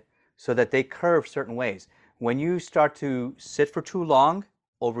made so that they curve certain ways. When you start to sit for too long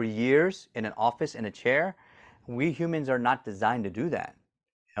over years in an office in a chair, we humans are not designed to do that.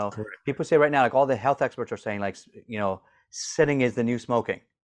 You know, Correct. people say right now, like all the health experts are saying, like, you know, sitting is the new smoking,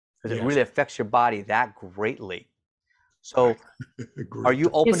 because it really affects your body that greatly. So are you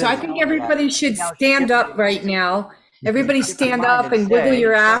open? So I think everybody should stand up right now. Everybody stand up and wiggle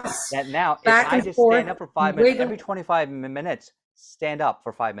your ass that now, back if I and just forth. stand up for 5 minutes, every 25 minutes, stand up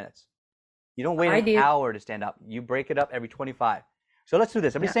for 5 minutes. You don't wait an hour to stand up. You break it up every 25. So let's do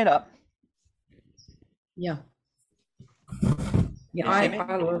this. Everybody stand up. Yeah. Yeah,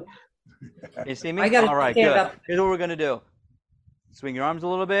 You see me? I gotta all right, stand good. up. Here's what we're gonna do. Swing your arms a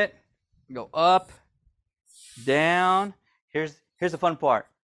little bit. Go up, down. Here's the fun part.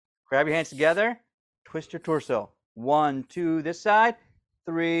 Grab your hands together. Twist your torso. 1, 2, this side.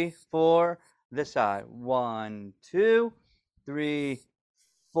 3, 4, this side. 1, 2, 3,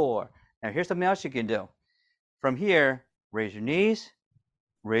 4. Now here's something else you can do. From here, raise your knees.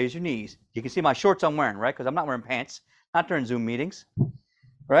 Raise your knees. You can see my shorts I'm wearing, right? Because I'm not wearing pants. Not during Zoom meetings,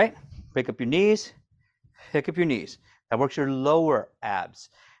 right? Pick up your knees. Pick up your knees. That works your lower abs.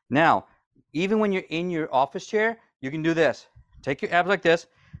 Now, even when you're in your office chair, you can do this. Take your abs like this.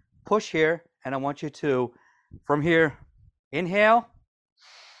 Push here, and I want you to, from here, inhale.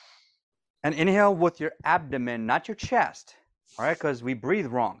 And inhale with your abdomen, not your chest. All right, because we breathe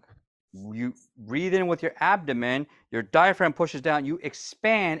wrong. You breathe in with your abdomen, your diaphragm pushes down, you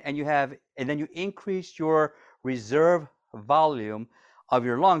expand, and then you increase your reserve volume of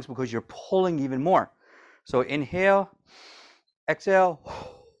your lungs because you're pulling even more. So inhale, exhale,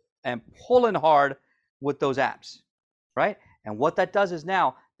 and pulling hard with those abs, right? And what that does is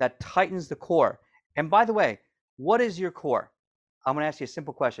now that tightens the core. And by the way, what is your core? I'm going to ask you a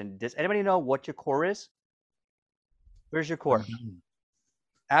simple question. Does anybody know what your core is? Where's your core?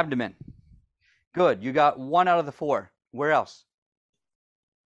 Abdomen. Good. You got 1 out of the 4. Where else?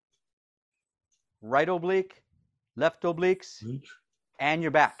 Right oblique, left obliques, and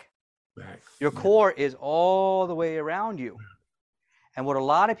your back. Your core is all the way around you. And what a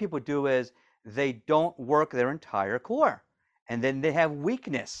lot of people do is they don't work their entire core. And then they have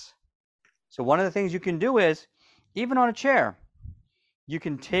weakness. So one of the things you can do is, even on a chair, you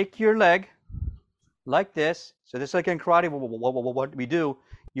can take your leg like this. So this is like in karate, what we do.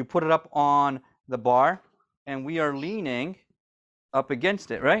 you put it up on the bar, and we are leaning up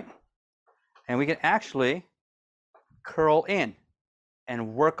against it, right? And we can actually curl in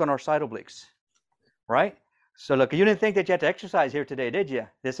and work on our side obliques, right? So look, you didn't think that you had to exercise here today, did you?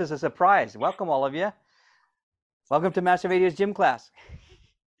 This is a surprise. Welcome, all of you. Welcome to Master Vaidya's gym class.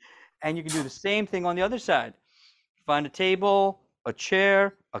 And you can do the same thing on the other side. Find a table, a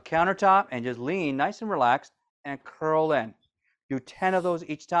chair, a countertop, and just lean nice and relaxed and curl in. Do 10 of those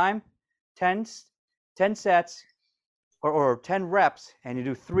each time, 10 sets or 10 reps, and you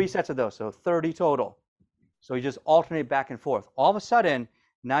do 3 sets of those, so 30 total. So you just alternate back and forth. All of a sudden,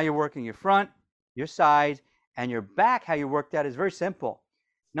 now you're working your front, your sides, and your back. How you work that is very simple.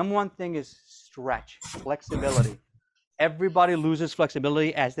 Number one thing is stretch, flexibility. Everybody loses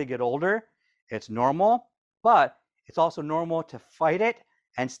flexibility as they get older. It's normal, but it's also normal to fight it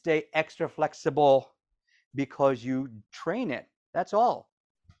and stay extra flexible because you train it. That's all.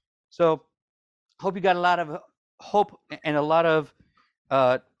 So hope you got a lot of hope and a lot of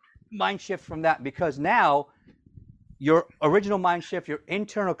mind shift from that, because now your original mind shift, your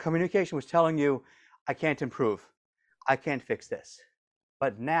internal communication was telling you, I can't improve. I can't fix this.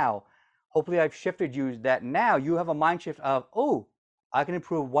 But now, hopefully I've shifted you that now you have a mind shift of, oh, I can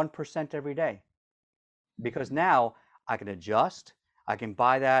improve 1% every day. Because now I can adjust. I can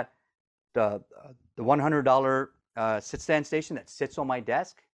buy that, the $100 sit-stand station that sits on my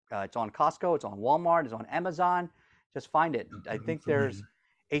desk. It's on Costco, it's on Walmart, it's on Amazon. Just find it. I think there's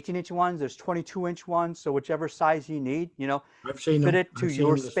 18-inch ones, there's 22-inch ones. So whichever size you need, you know, fit it to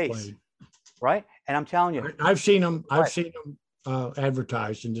your space, right? And I'm telling you, I've seen them. I've seen them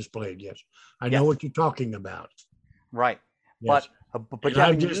advertised and displayed. Yes, I know what you're talking about. Right, yes. but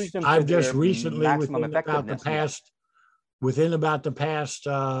I've just recently, within about the past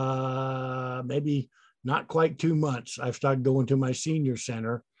maybe not quite 2 months, I've started going to my senior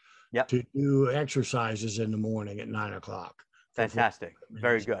center to do exercises in the morning at 9 o'clock. Fantastic.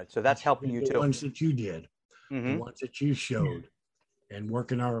 Very good. So that's helping you too. The ones that you did, the ones that you showed, and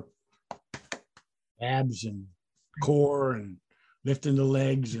working our abs and core and lifting the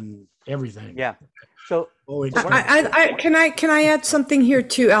legs and everything. Yeah. So can I add something here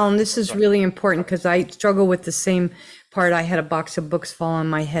too, Alan? This is really important because I struggle with the same part. I had a box of books fall on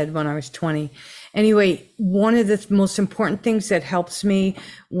my head when I was 20. Anyway, one of the most important things that helps me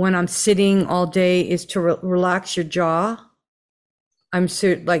when I'm sitting all day is to relax your jaw.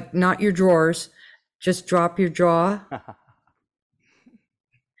 Like not your drawers, just drop your jaw.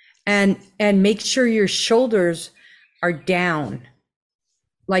 and make sure your shoulders are down.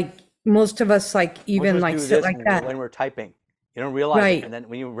 Like most of us, like even like sit like that when we're typing, you don't realize it. And then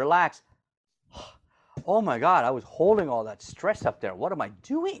when you relax, oh my God, I was holding all that stress up there. What am I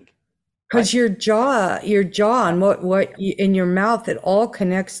doing? Because your jaw and what in your mouth, it all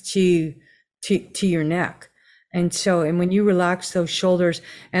connects to your neck. And when you relax those shoulders,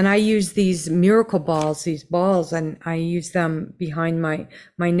 and I use these miracle balls, and I use them behind my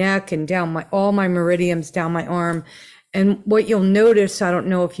neck and down all my meridians down my arm. And what you'll notice, I don't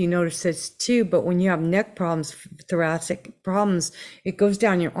know if you notice this too, but when you have neck problems, thoracic problems, it goes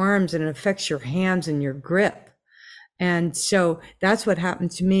down your arms and it affects your hands and your grip. And so that's what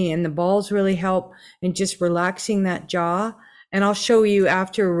happened to me. And the balls really help in just relaxing that jaw. And I'll show you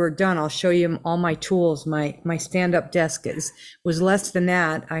after we're done, I'll show you all my tools. My stand-up desk was less than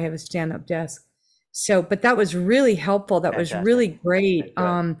that. I have a stand-up desk. So, but that was really helpful. That was really great. So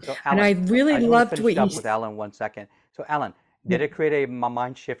Alan, and I really loved what you said. With Alan 1 second. So Alan, did it create a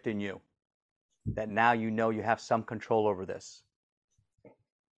mind shift in you that now you know you have some control over this?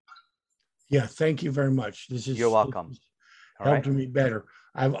 Yeah, thank you very much. You're welcome. Helping me better.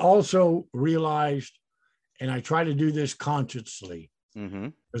 I've also realized, and I try to do this consciously,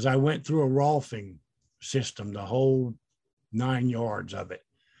 because I went through a Rolfing system, the whole 9 yards of it,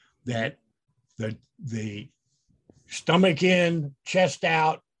 that the stomach in, chest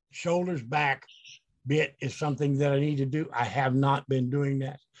out, shoulders back bit is something that I need to do. I have not been doing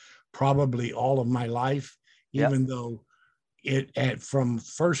that probably all of my life, even though from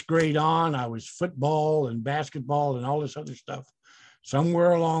first grade on, I was football and basketball and all this other stuff.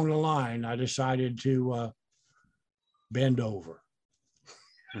 Somewhere along the line, I decided to bend over.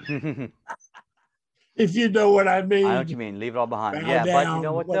 If you know what I mean. I know what you mean. Leave it all behind. Down, but you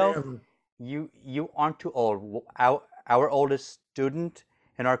know what whatever. though? You aren't too old. Our oldest student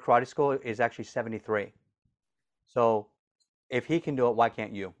in our karate school is actually 73. So if he can do it, why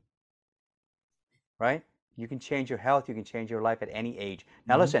can't you? Right? You can change your health. You can change your life at any age.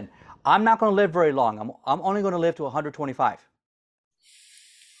 Now listen, I'm not going to live very long. I'm only going to live to 125.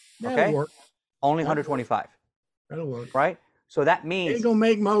 That'll work. Only 125. That'll work. Right? So that Ain't means, gonna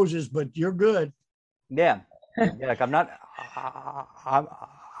make Moses, but you're good. yeah, yeah, like I'm,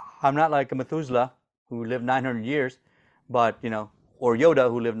 I'm not like a Methuselah who lived 900 years, but or Yoda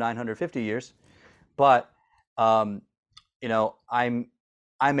who lived 950 years, but um, I'm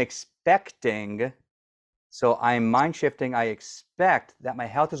expecting. So I'm mind shifting. I expect that my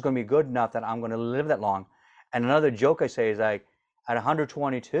health is going to be good enough that I'm going to live that long. And another joke I say is like, at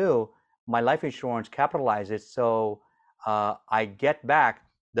 122, my life insurance capitalizes, so I get back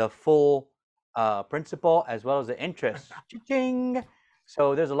the full principal as well as the interest. Ching!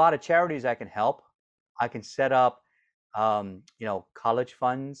 So there's a lot of charities I can help. I can set up, college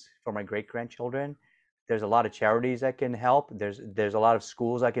funds for my great grandchildren. There's a lot of charities that can help. There's a lot of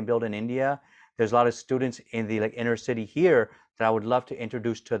schools I can build in India. There's a lot of students in the inner city here that I would love to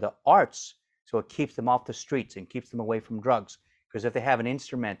introduce to the arts, so it keeps them off the streets and keeps them away from drugs. Because if they have an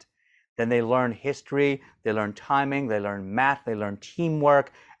instrument, then they learn history, they learn timing, they learn math, they learn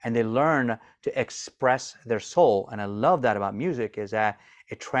teamwork, and they learn to express their soul. And I love that about music, is that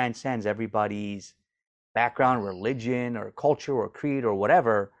it transcends everybody's background, religion, or culture, or creed, or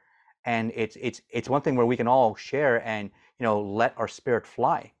whatever. And it's one thing where we can all share and let our spirit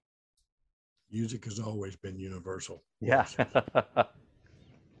fly. Music has always been universal. Yeah.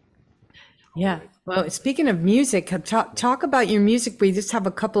 Yeah. Well, speaking of music, talk about your music. We just have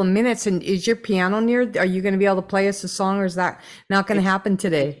a couple of minutes. And is your piano near? Are you going to be able to play us a song, or is that not going to happen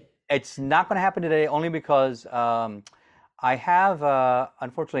today? It's not going to happen today, only because I have,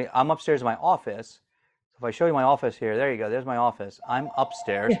 unfortunately, I'm upstairs in my office. So if I show you my office here, there you go. There's my office. I'm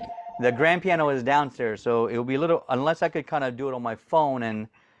upstairs. Yeah. The grand piano is downstairs. So it will be a little, unless I could kind of do it on my phone and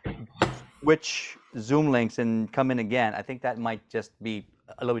switch Zoom links and come in again, I think that might just be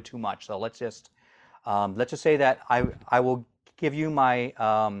a little bit too much. So let's just say that I will give you my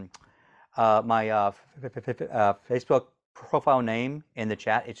Facebook profile name in the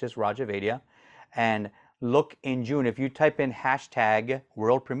chat. It's just Raja Vaidya, and look in June. If you type in hashtag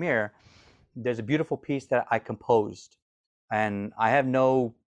world premiere, there's a beautiful piece that I composed, and I have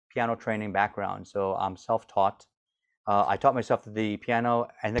no piano training background, so I'm self-taught. I taught myself the piano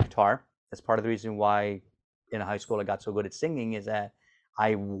and the guitar. That's part of the reason why in high school I got so good at singing, is that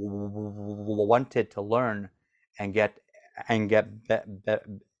I wanted to learn and get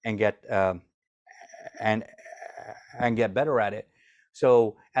better at it.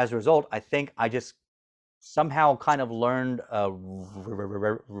 So as a result, I think I just somehow kind of learned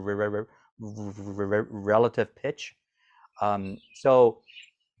relative pitch. So,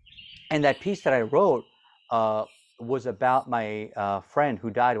 and that piece that I wrote was about my friend who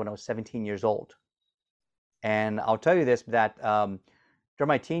died when I was 17 years old. And I'll tell you this, that during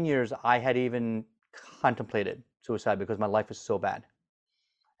my teen years, I had even contemplated suicide because my life was so bad.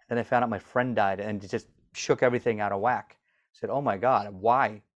 Then I found out my friend died, and it just shook everything out of whack. I said, oh my God,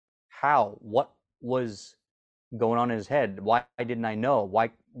 why? How? What was going on in his head? Why didn't I know?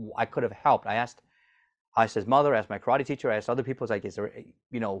 Why I could have helped? I asked his mother, I asked my karate teacher, I asked other people, like, is there,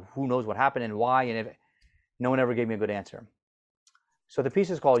 who knows what happened and why? And no one ever gave me a good answer. So the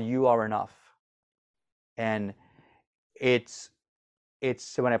piece is called You Are Enough. And it's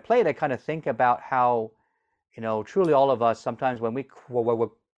so when I play it, I kind of think about how, truly all of us, sometimes when we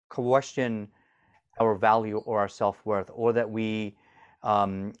question our value or our self-worth, or that we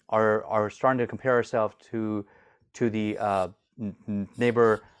are starting to compare ourselves to the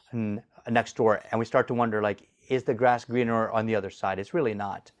neighbor next door, and we start to wonder, like, is the grass greener on the other side? It's really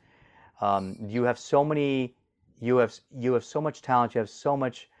not. You have so many, you have so much talent, you have so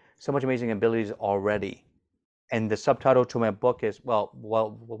much amazing abilities already. And the subtitle to my book is,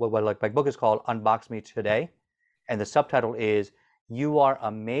 like, my book is called Unbox Me Today, and the subtitle is You Are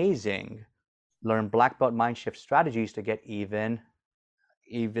Amazing. Learn black belt mind shift strategies to get even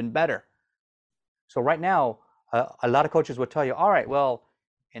better. So right now, a lot of coaches would tell you, all right, well,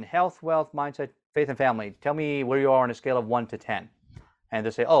 in health, wealth, mindset, faith, and family, tell me where you are on a scale of 1 to 10. And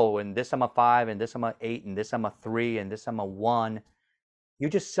they say, oh, in this I'm a 5, and this I'm a 8, and this I'm a 3, and this I'm a 1. You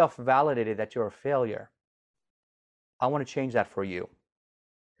just self-validated that you're a failure. I want to change that for you.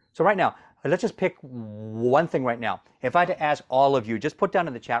 So right now, let's just pick one thing right now. If I had to ask all of you, just put down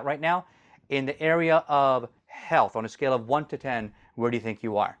in the chat right now, in the area of health, on a scale of 1 to 10, where do you think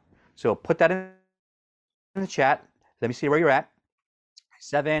you are? So put that in the chat. Let me see where you're at.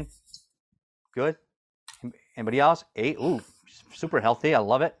 7. Good. Anybody else? 8. Ooh, super healthy. I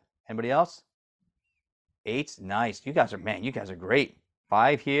love it. Anybody else? 8. Nice. You guys are great.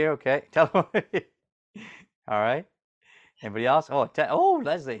 5 here. Okay. Tell them. All right. Anybody else? Oh, 10. Oh,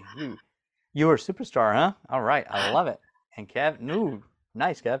 Leslie, you were a superstar, huh? All right, I love it. And Kev,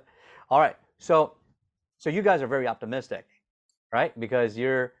 nice, Kev. All right, so you guys are very optimistic. right? Because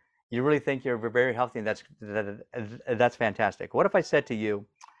you really think you're very healthy, and that's fantastic. What if I said to you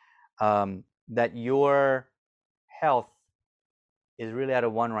that your health is really at a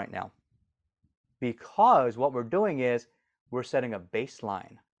 1 right now? Because what we're doing is we're setting a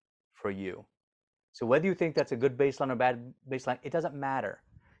baseline for you. So whether you think that's a good baseline or bad baseline, it doesn't matter.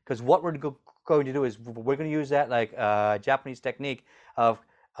 Because what we're going to do is we're going to use that like Japanese technique of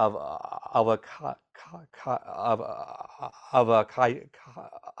of of a of a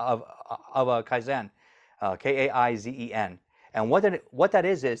of a kaizen, Kaizen. And what that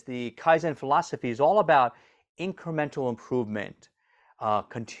is the kaizen philosophy is all about incremental improvement,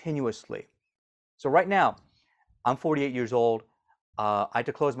 continuously. So right now, I'm 48 years old. I had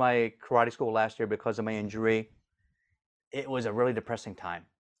to close my karate school last year because of my injury. It was a really depressing time.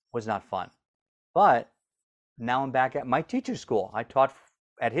 It was not fun. But now I'm back at my teacher's school. I taught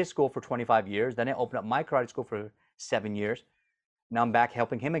at his school for 25 years. Then I opened up my karate school for 7 years. Now I'm back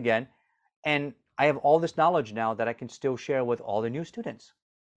helping him again. And I have all this knowledge now that I can still share with all the new students.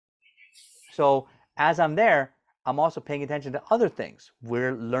 So as I'm there, I'm also paying attention to other things.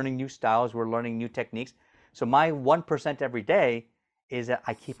 We're learning new styles. We're learning new techniques. So my 1% every day is that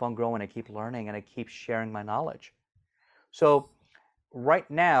I keep on growing, I keep learning, and I keep sharing my knowledge. So right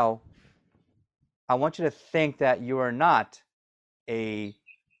now, I want you to think that you are not a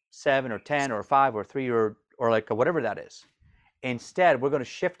 7 or 10 or 5 or 3 or like whatever that is. Instead, we're going to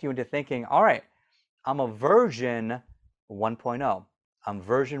shift you into thinking, all right, I'm a version 1.0. I'm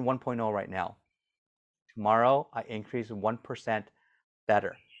version 1.0 right now. Tomorrow, I increase 1%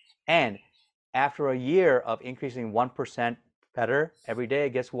 better. And after a year of increasing 1% better every day,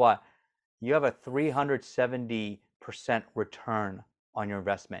 guess what? You have a 370% return on your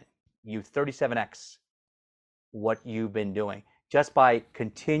investment. You 37x what you've been doing just by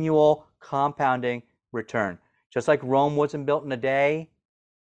continual compounding return. Just like Rome wasn't built in a day,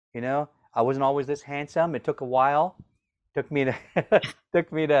 I wasn't always this handsome. It took a while. Took me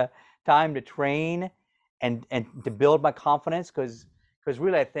to time to train and to build my confidence, because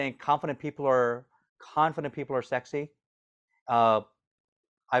really I think confident people are sexy. I've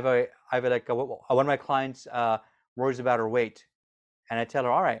like one of my clients worries about her weight, and I tell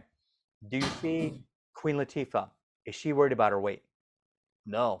her, all right, do you see Queen Latifah? Is she worried about her weight?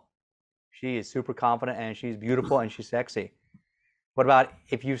 No, she is super confident and she's beautiful and she's sexy. What about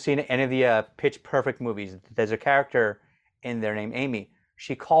if you've seen any of the Pitch Perfect movies? There's a character in there named Amy.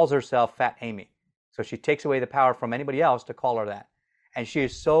 She calls herself Fat Amy. So she takes away the power from anybody else to call her that. And she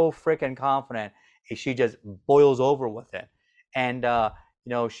is so freaking confident, she just boils over with it. And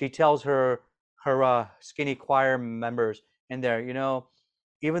she tells her skinny choir members in there,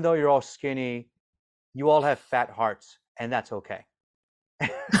 even though you're all skinny, you all have fat hearts, and that's okay.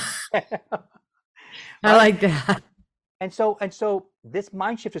 I like that. And so this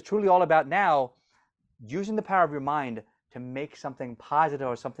mind shift is truly all about now using the power of your mind to make something positive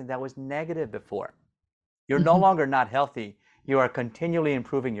or something that was negative before. You're no longer not healthy. You are continually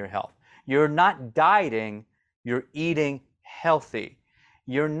improving your health. You're not dieting, you're eating healthy.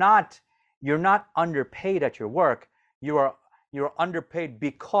 You're not underpaid at your work. You're underpaid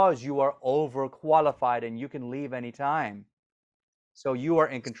because you are overqualified and you can leave anytime. So you are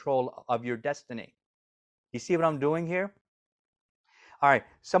in control of your destiny. You see what I'm doing here? All right.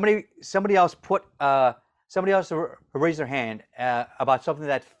 Somebody else raise their hand about something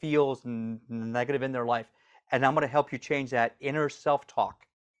that feels negative in their life, and I'm going to help you change that inner self-talk.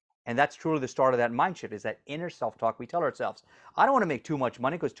 And that's truly the start of that mind shift, is that inner self-talk. We tell ourselves, I don't want to make too much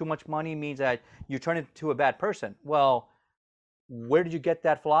money, because too much money means that you turn into a bad person. Well, where did you get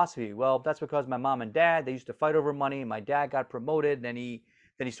that philosophy? Well, that's because my mom and dad, they used to fight over money. My dad got promoted, then he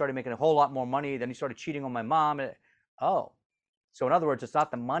started making a whole lot more money, then he started cheating on my mom. Oh, so in other words, it's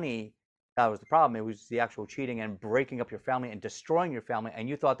not the money that was the problem. It was the actual cheating and breaking up your family and destroying your family. And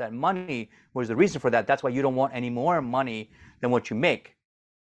you thought that money was the reason for that. That's why you don't want any more money than what you make.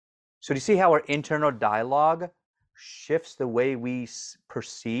 So do you see how our internal dialogue shifts the way we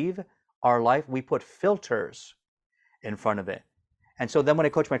perceive our life? We put filters in front of it. And so then when I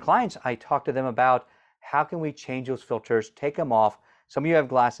coach my clients, I talk to them about how can we change those filters, take them off. Some of you have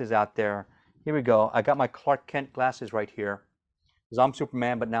glasses out there. Here we go. I got my Clark Kent glasses right here, because I'm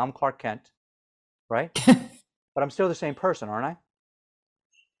Superman, but now I'm Clark Kent, right? But I'm still the same person, aren't I?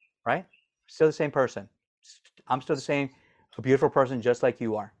 Right? Still the same person. I'm still the same, a beautiful person just like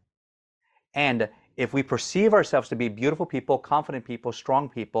you are. And if we perceive ourselves to be beautiful people, confident people, strong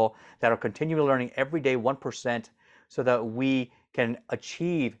people that are continually learning every day 1%, so that we can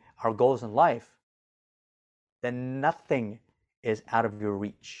achieve our goals in life, then nothing is out of your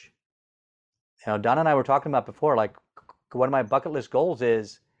reach. Donna and I were talking about before, like one of my bucket list goals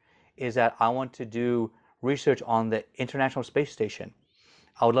is that I want to do research on the International Space Station.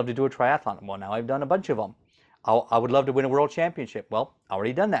 I would love to do a triathlon. Well, now I've done a bunch of them. I would love to win a world championship. Well, I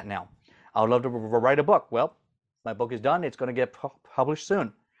already done that now. I would love to write a book. Well, my book is done. It's going to get published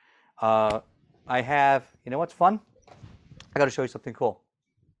soon. I have, you know what's fun? I got to show you something cool.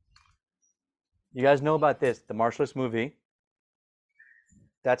 You guys know about this, the Marshalless movie.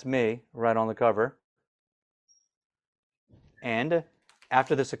 That's me right on the cover. And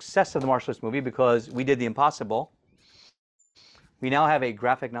after the success of the Marshalless movie, because we did the impossible, we now have a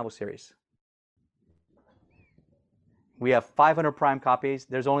graphic novel series. We have 500 prime copies.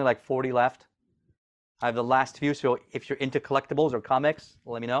 There's only like 40 left. I have the last few, so if you're into collectibles or comics,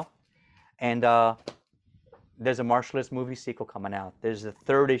 let me know. And there's a Marshalless movie sequel coming out. There's the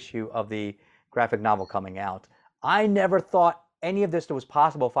 3rd issue of the graphic novel coming out. I never thought any of this was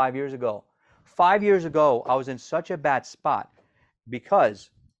possible 5 years ago. 5 years ago, I was in such a bad spot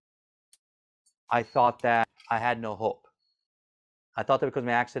because I thought that I had no hope. I thought that because of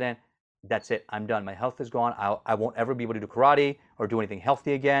my accident, that's it, I'm done. My health is gone. I won't ever be able to do karate or do anything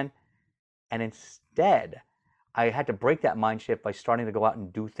healthy again. And instead, I had to break that mind shift by starting to go out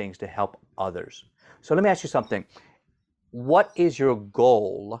and do things to help others. So let me ask you something. What is your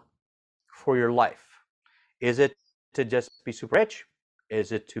goal for your life? Is it to just be super rich?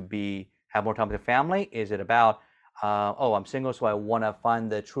 Is it to have more time with the family? Is it about, oh, I'm single, so I want to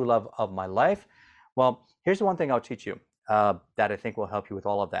find the true love of my life? Well, here's the one thing I'll teach you that I think will help you with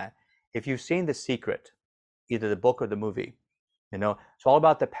all of that. If you've seen The Secret, either the book or the movie, you know, it's all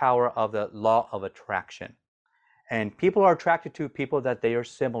about the power of the law of attraction. And people are attracted to people that they are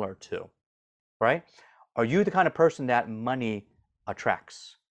similar to, right? Are you the kind of person that money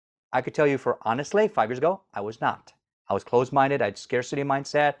attracts? I could tell you honestly, 5 years ago, I was not. I was closed-minded. I had scarcity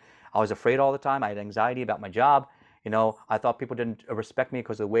mindset. I was afraid all the time. I had anxiety about my job. You know, I thought people didn't respect me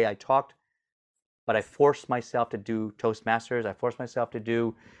because of the way I talked. But I forced myself to do Toastmasters. I forced myself to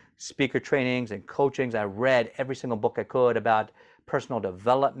do speaker trainings and coachings. I read every single book I could about personal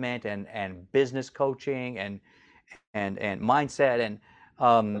development and business coaching and mindset. And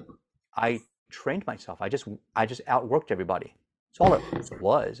I trained myself. I just outworked everybody. That's all it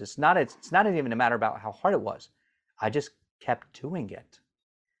was. It's not even a matter about how hard it was. I just kept doing it.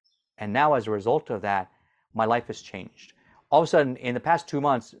 And now as a result of that, my life has changed. All of a sudden, in the past 2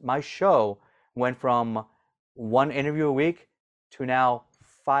 months, my show went from 1 interview a week to now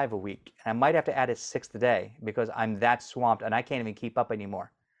 5 a week. And I might have to add a 6th a day because I'm that swamped and I can't even keep up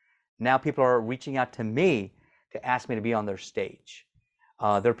anymore. Now people are reaching out to me to ask me to be on their stage.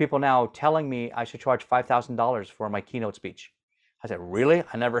 There are people now telling me I should charge $5,000 for my keynote speech. I said, really?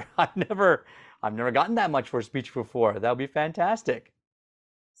 I've never gotten that much for a speech before. That would be fantastic.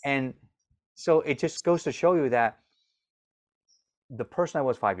 And so it just goes to show you that the person I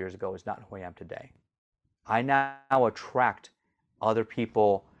was 5 years ago is not who I am today. I now attract other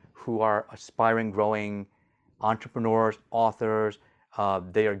people who are aspiring, growing entrepreneurs, authors.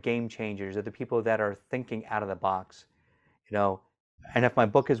 They are game changers. They're the people that are thinking out of the box, you know. And if my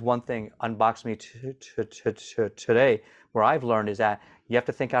book is one thing, Unbox Me today, where I've learned is that you have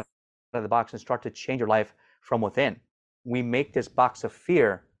to think out of the box and start to change your life from within. We make this box of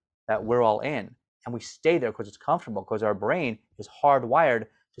fear that we're all in, and we stay there because it's comfortable, because our brain is hardwired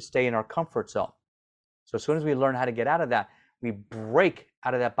to stay in our comfort zone. So as soon as we learn how to get out of that, we break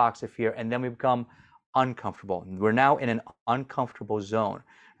out of that box of fear, and then we become uncomfortable. We're now in an uncomfortable zone.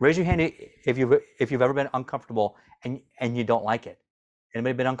 Raise your hand if you've ever been uncomfortable and you don't like it.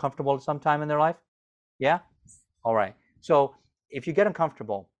 Anybody been uncomfortable at some time in their life? Yeah? All right. So if you get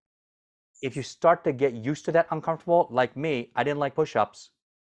uncomfortable, if you start to get used to that uncomfortable, like me, I didn't like push-ups.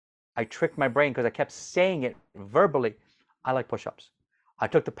 I tricked my brain because I kept saying it verbally. I like push-ups. I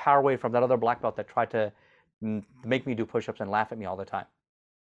took the power away from that other black belt that tried to make me do push-ups and laugh at me all the time.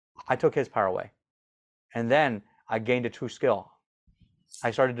 I took his power away. And then I gained a true skill.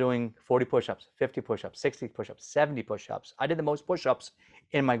 I started doing 40 push-ups, 50 push-ups, 60 push-ups, 70 push-ups. I did the most push-ups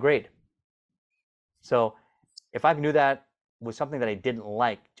in my grade. So if I can do that with something that I didn't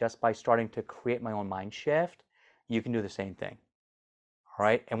like just by starting to create my own mind shift, you can do the same thing. All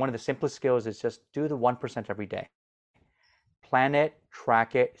right. And one of the simplest skills is just do the 1% every day. Plan it,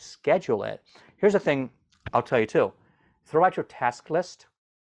 track it, schedule it. Here's the thing I'll tell you too. Throw out your task list.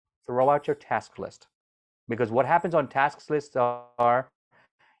 Throw out your task list. Because what happens on task lists are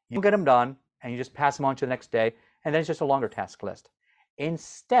you get them done and you just pass them on to the next day, and then it's just a longer task list.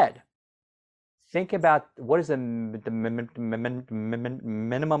 Instead, think about what is the minimum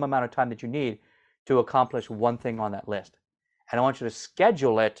amount of time that you need to accomplish one thing on that list. And I want you to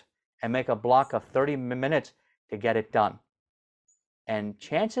schedule it and make a block of 30 minutes to get it done. And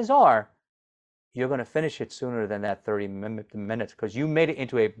chances are you're going to finish it sooner than that 30 minutes because you made it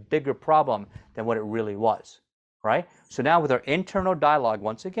into a bigger problem than what it really was, right? So now with our internal dialogue,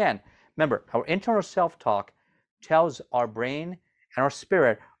 once again, remember, our internal self-talk tells our brain and our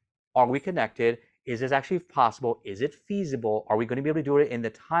spirit, are we connected? Is this actually possible? Is it feasible? Are we going to be able to do it in the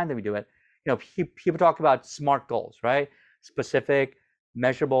time that we do it? You know, people talk about SMART goals, right? Specific,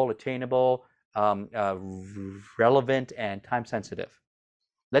 measurable, attainable, relevant, and time sensitive.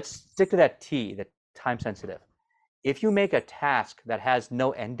 Let's stick to that T, the time sensitive. If you make a task that has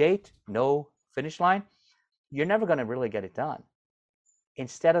no end date, no finish line, you're never going to really get it done.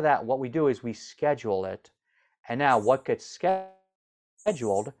 Instead of that, what we do is we schedule it. And now what gets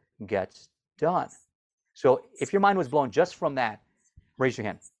scheduled gets done. So if your mind was blown just from that, raise your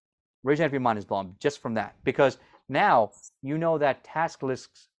hand. Raise your hand if your mind is blown just from that. Because now you know that task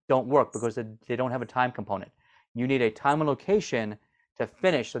lists don't work because they don't have a time component. You need a time and location to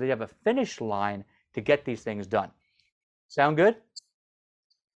finish so that you have a finish line to get these things done. Sound good?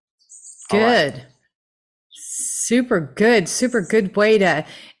 Good. Right. Super good way to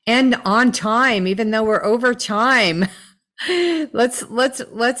end on time, even though we're over time. Let's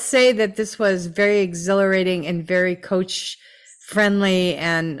say that this was very exhilarating and very coach friendly,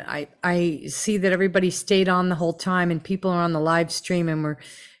 and I see that everybody stayed on the whole time and people are on the live stream, and we're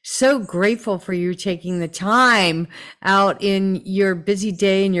so grateful for you taking the time out in your busy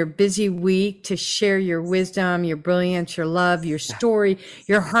day and your busy week to share your wisdom, your brilliance, your love, your story,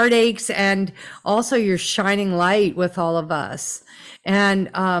 your heartaches, and also your shining light with all of us.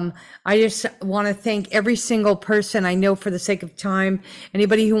 And I just want to thank every single person. I know for the sake of time,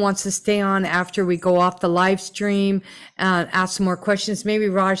 anybody who wants to stay on after we go off the live stream, ask some more questions. Maybe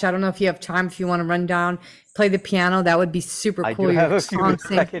Raj, I don't know if you have time, if you want to run down, play the piano, that would be super cool. I do have a few minutes.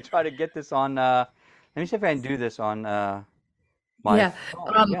 I can try to get this on, let me see if I can do this on my phone.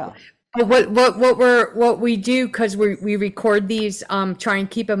 Yeah. What we do, because we record these, try and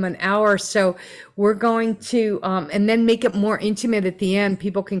keep them an hour. So we're going to, and then make it more intimate at the end.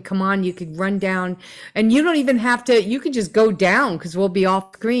 People can come on, you could run down, and you don't even have to, you could just go down because we'll be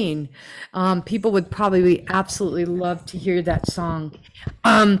off screen. People would probably absolutely love to hear that song.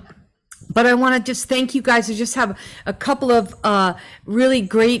 But I want to just thank you guys. I just have a couple of really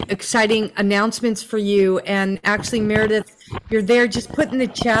great, exciting announcements for you. And actually, Meredith, you're there. Just put in the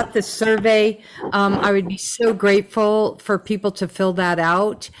chat the survey. I would be so grateful for people to fill that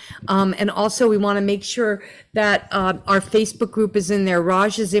out. And also, we want to make sure that our Facebook group is in there.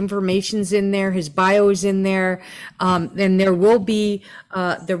 Raj's information's in there. His bio is in there. And there will be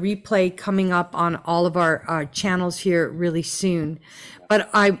the replay coming up on all of our channels here really soon. But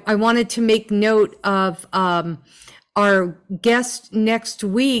I wanted to make note of our guest next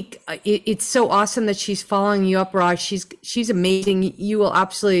week. It's so awesome that she's following you up, Raj. She's amazing. You will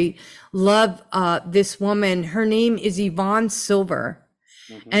absolutely love this woman. Her name is Yvonne Silver.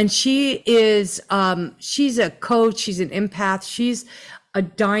 Mm-hmm. And she is, she's a coach. She's an empath. She's a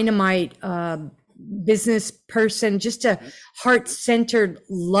dynamite business person, just a heart-centered,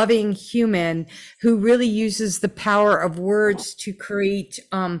 loving human who really uses the power of words to create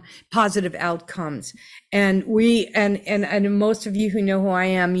positive outcomes. And and most of you who know who I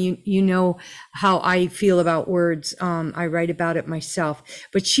am, you know how I feel about words. I write about it myself.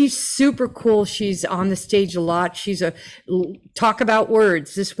 But she's super cool. She's on the stage a lot. She's talk about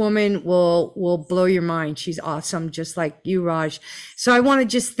words. This woman will blow your mind. She's awesome, just like you, Raj. So I want to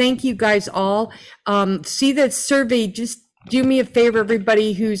just thank you guys all. See that survey. Just do me a favor,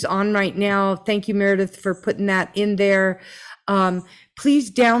 everybody who's on right now. Thank you, Meredith, for putting that in there.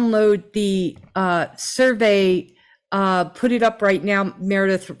 Please download the survey, put it up right now,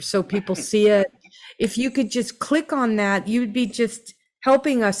 Meredith, so people see it. If you could just click on that, you'd be just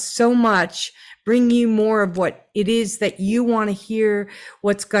helping us so much, bring you more of what it is that you want to hear,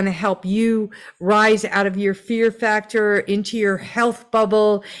 what's going to help you rise out of your fear factor into your health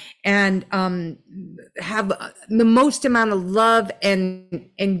bubble and have the most amount of love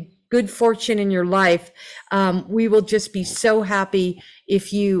and good fortune in your life. We will just be so happy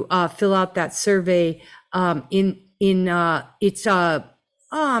if you fill out that survey. I'm going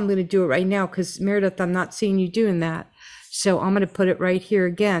to do it right now because Meredith, I'm not seeing you doing that. So I'm going to put it right here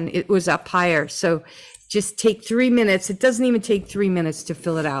again. It was up higher. So just take 3 minutes. It doesn't even take 3 minutes to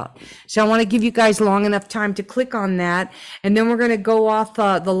fill it out. So I want to give you guys long enough time to click on that. And then we're going to go off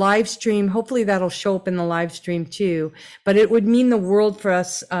the live stream. Hopefully that'll show up in the live stream too. But it would mean the world for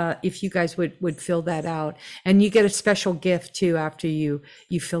us if you guys would fill that out. And you get a special gift too after you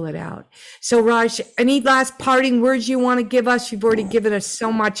fill it out. So Raj, any last parting words you want to give us? You've already given us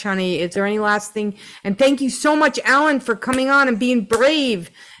so much, honey. Is there any last thing? And thank you so much, Alan, for coming on and being brave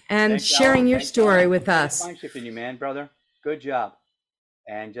and Thanks, sharing Alan. your Thanks, story Alan. with us. Mind shifting you, man, brother. Good job.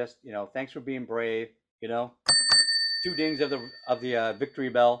 And just, thanks for being brave. 2 dings of the victory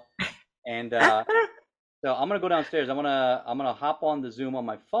bell. And so I'm gonna go downstairs. I'm gonna hop on the Zoom on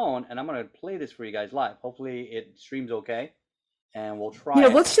my phone, and I'm gonna play this for you guys live. Hopefully it streams okay, and we'll try. Yeah,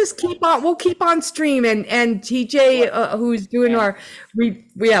 let's just keep on. We'll keep on stream, and TJ, who's doing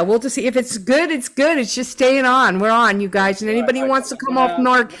we'll just see if it's good. It's good. It's just staying on. We're on, you guys. And anybody who wants to come off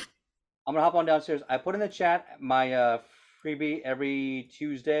Narc, I'm gonna hop on downstairs. I put in the chat my freebie every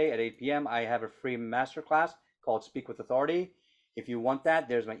Tuesday at 8 p.m. I have a free masterclass called Speak with Authority. If you want that,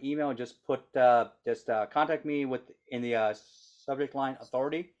 there's my email. Just put contact me in the subject line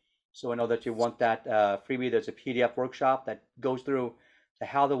authority, so I know that you want that freebie. There's a PDF workshop that goes through the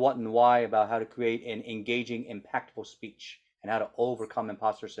how, the what, and why about how to create an engaging, impactful speech and how to overcome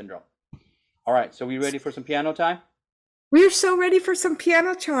imposter syndrome. All right, so we ready for some piano time? we're so ready for some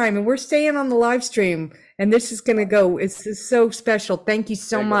piano time, and we're staying on the live stream. And this is going to go. It's so special. Thank you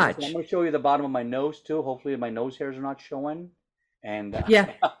so much. So I'm going to show you the bottom of my nose too. Hopefully my nose hairs are not showing. And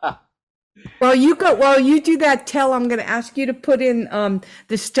yeah. While you do that, I'm going to ask you to put in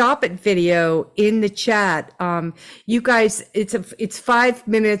the Stop It video in the chat. You guys, it's 5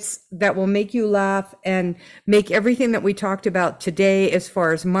 minutes that will make you laugh and make everything that we talked about today as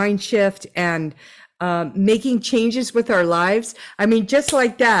far as mind shift and making changes with our lives. I mean, just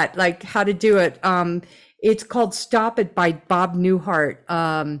like that, like how to do it. It's called Stop It by Bob Newhart.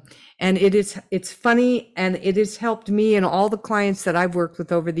 And it's funny, and it has helped me and all the clients that I've worked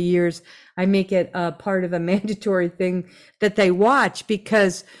with over the years. I make it part of a mandatory thing that they watch,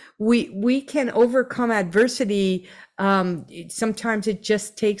 because we can overcome adversity. Sometimes it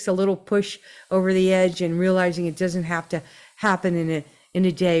just takes a little push over the edge and realizing it doesn't have to happen in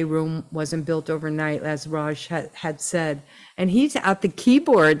a day. Rome wasn't built overnight, as Raj had said. And he's at the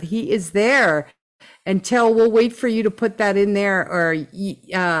keyboard. He is there. Until we'll wait for you to put that in there, or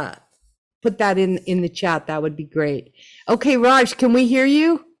put that in the chat. That would be great. Okay, Raj, can we hear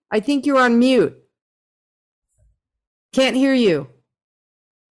you? I think you're on mute. Can't hear you.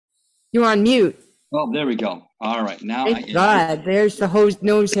 You're on mute. Oh, there we go. All right, now Thank God. There's the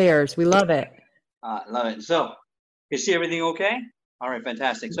nose hairs. We love it. Love it. So, you see everything okay? All right,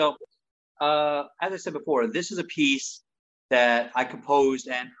 fantastic. So, as I said before, this is a piece that I composed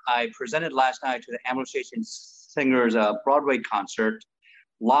and I presented last night to the Amarillo Station Singers Broadway concert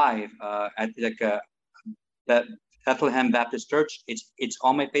live at the Bethlehem Baptist Church. It's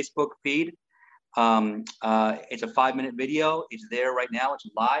on my Facebook feed. It's a 5-minute video. It's there right now. It's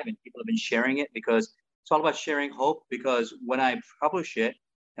live, and people have been sharing it because it's all about sharing hope. Because when I publish it,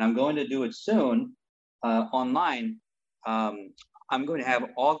 and I'm going to do it soon online, I'm going to have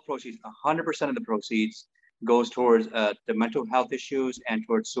all the proceeds, 100% of the proceeds goes towards the mental health issues and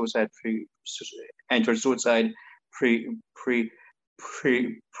towards suicide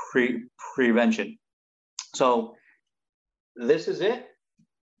prevention. So this is it.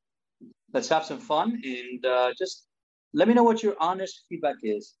 Let's have some fun, and just let me know what your honest feedback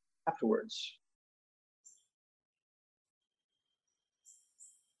is afterwards.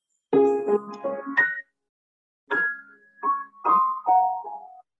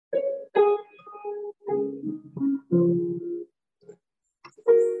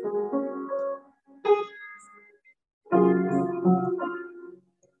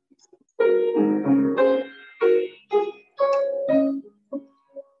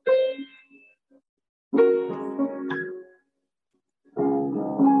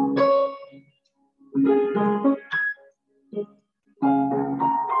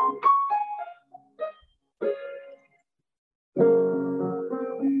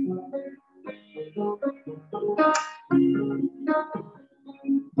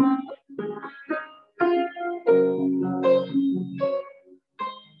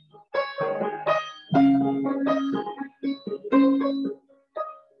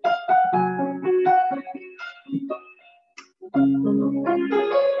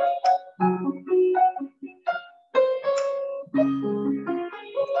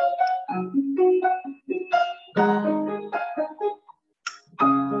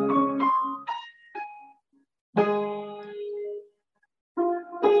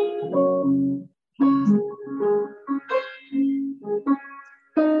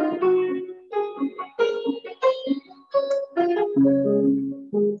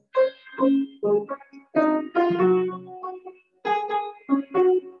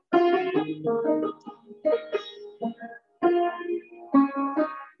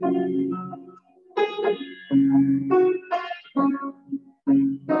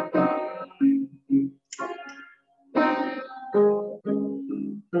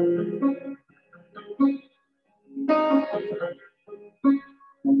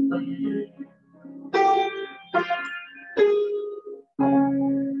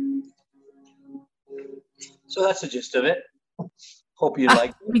 So that's the gist of it. Hope you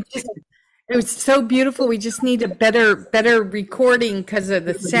liked it. It was so beautiful. We just need a better recording because of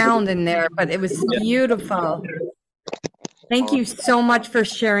the sound in there, but it was beautiful. Thank you so much for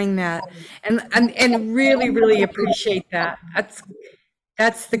sharing that, and really appreciate that.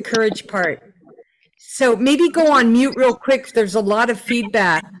 That's the courage part. So maybe go on mute real quick. There's a lot of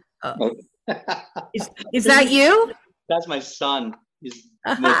feedback. Is that you? That's my son. He's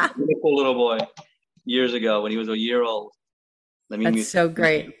the most beautiful little boy. Years ago when he was a year old. That's so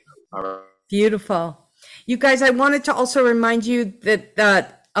great. All right. Beautiful. You guys, I wanted to also remind you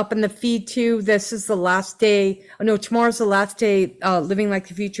that up in the feed too, this is the last day. Oh no, tomorrow's the last day. Living Like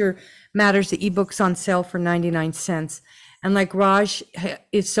the Future Matters. The ebook's on sale for 99 cents. And like Raj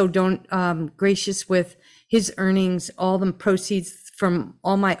is so gracious with his earnings, all the proceeds from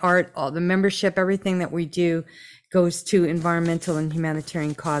all my art, all the membership, everything that we do goes to environmental and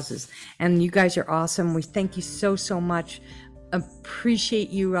humanitarian causes. And you guys are awesome. We thank you so much.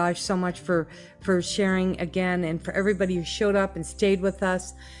 Appreciate you, Raj, so much for sharing again, and for everybody who showed up and stayed with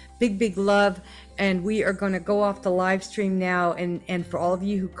us. Big love. And we are going to go off the live stream now. And for all of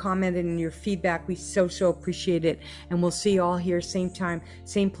you who commented in your feedback, we so appreciate it. And we'll see you all here same time,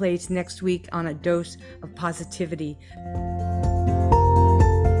 same place next week on A Dose of Positivity.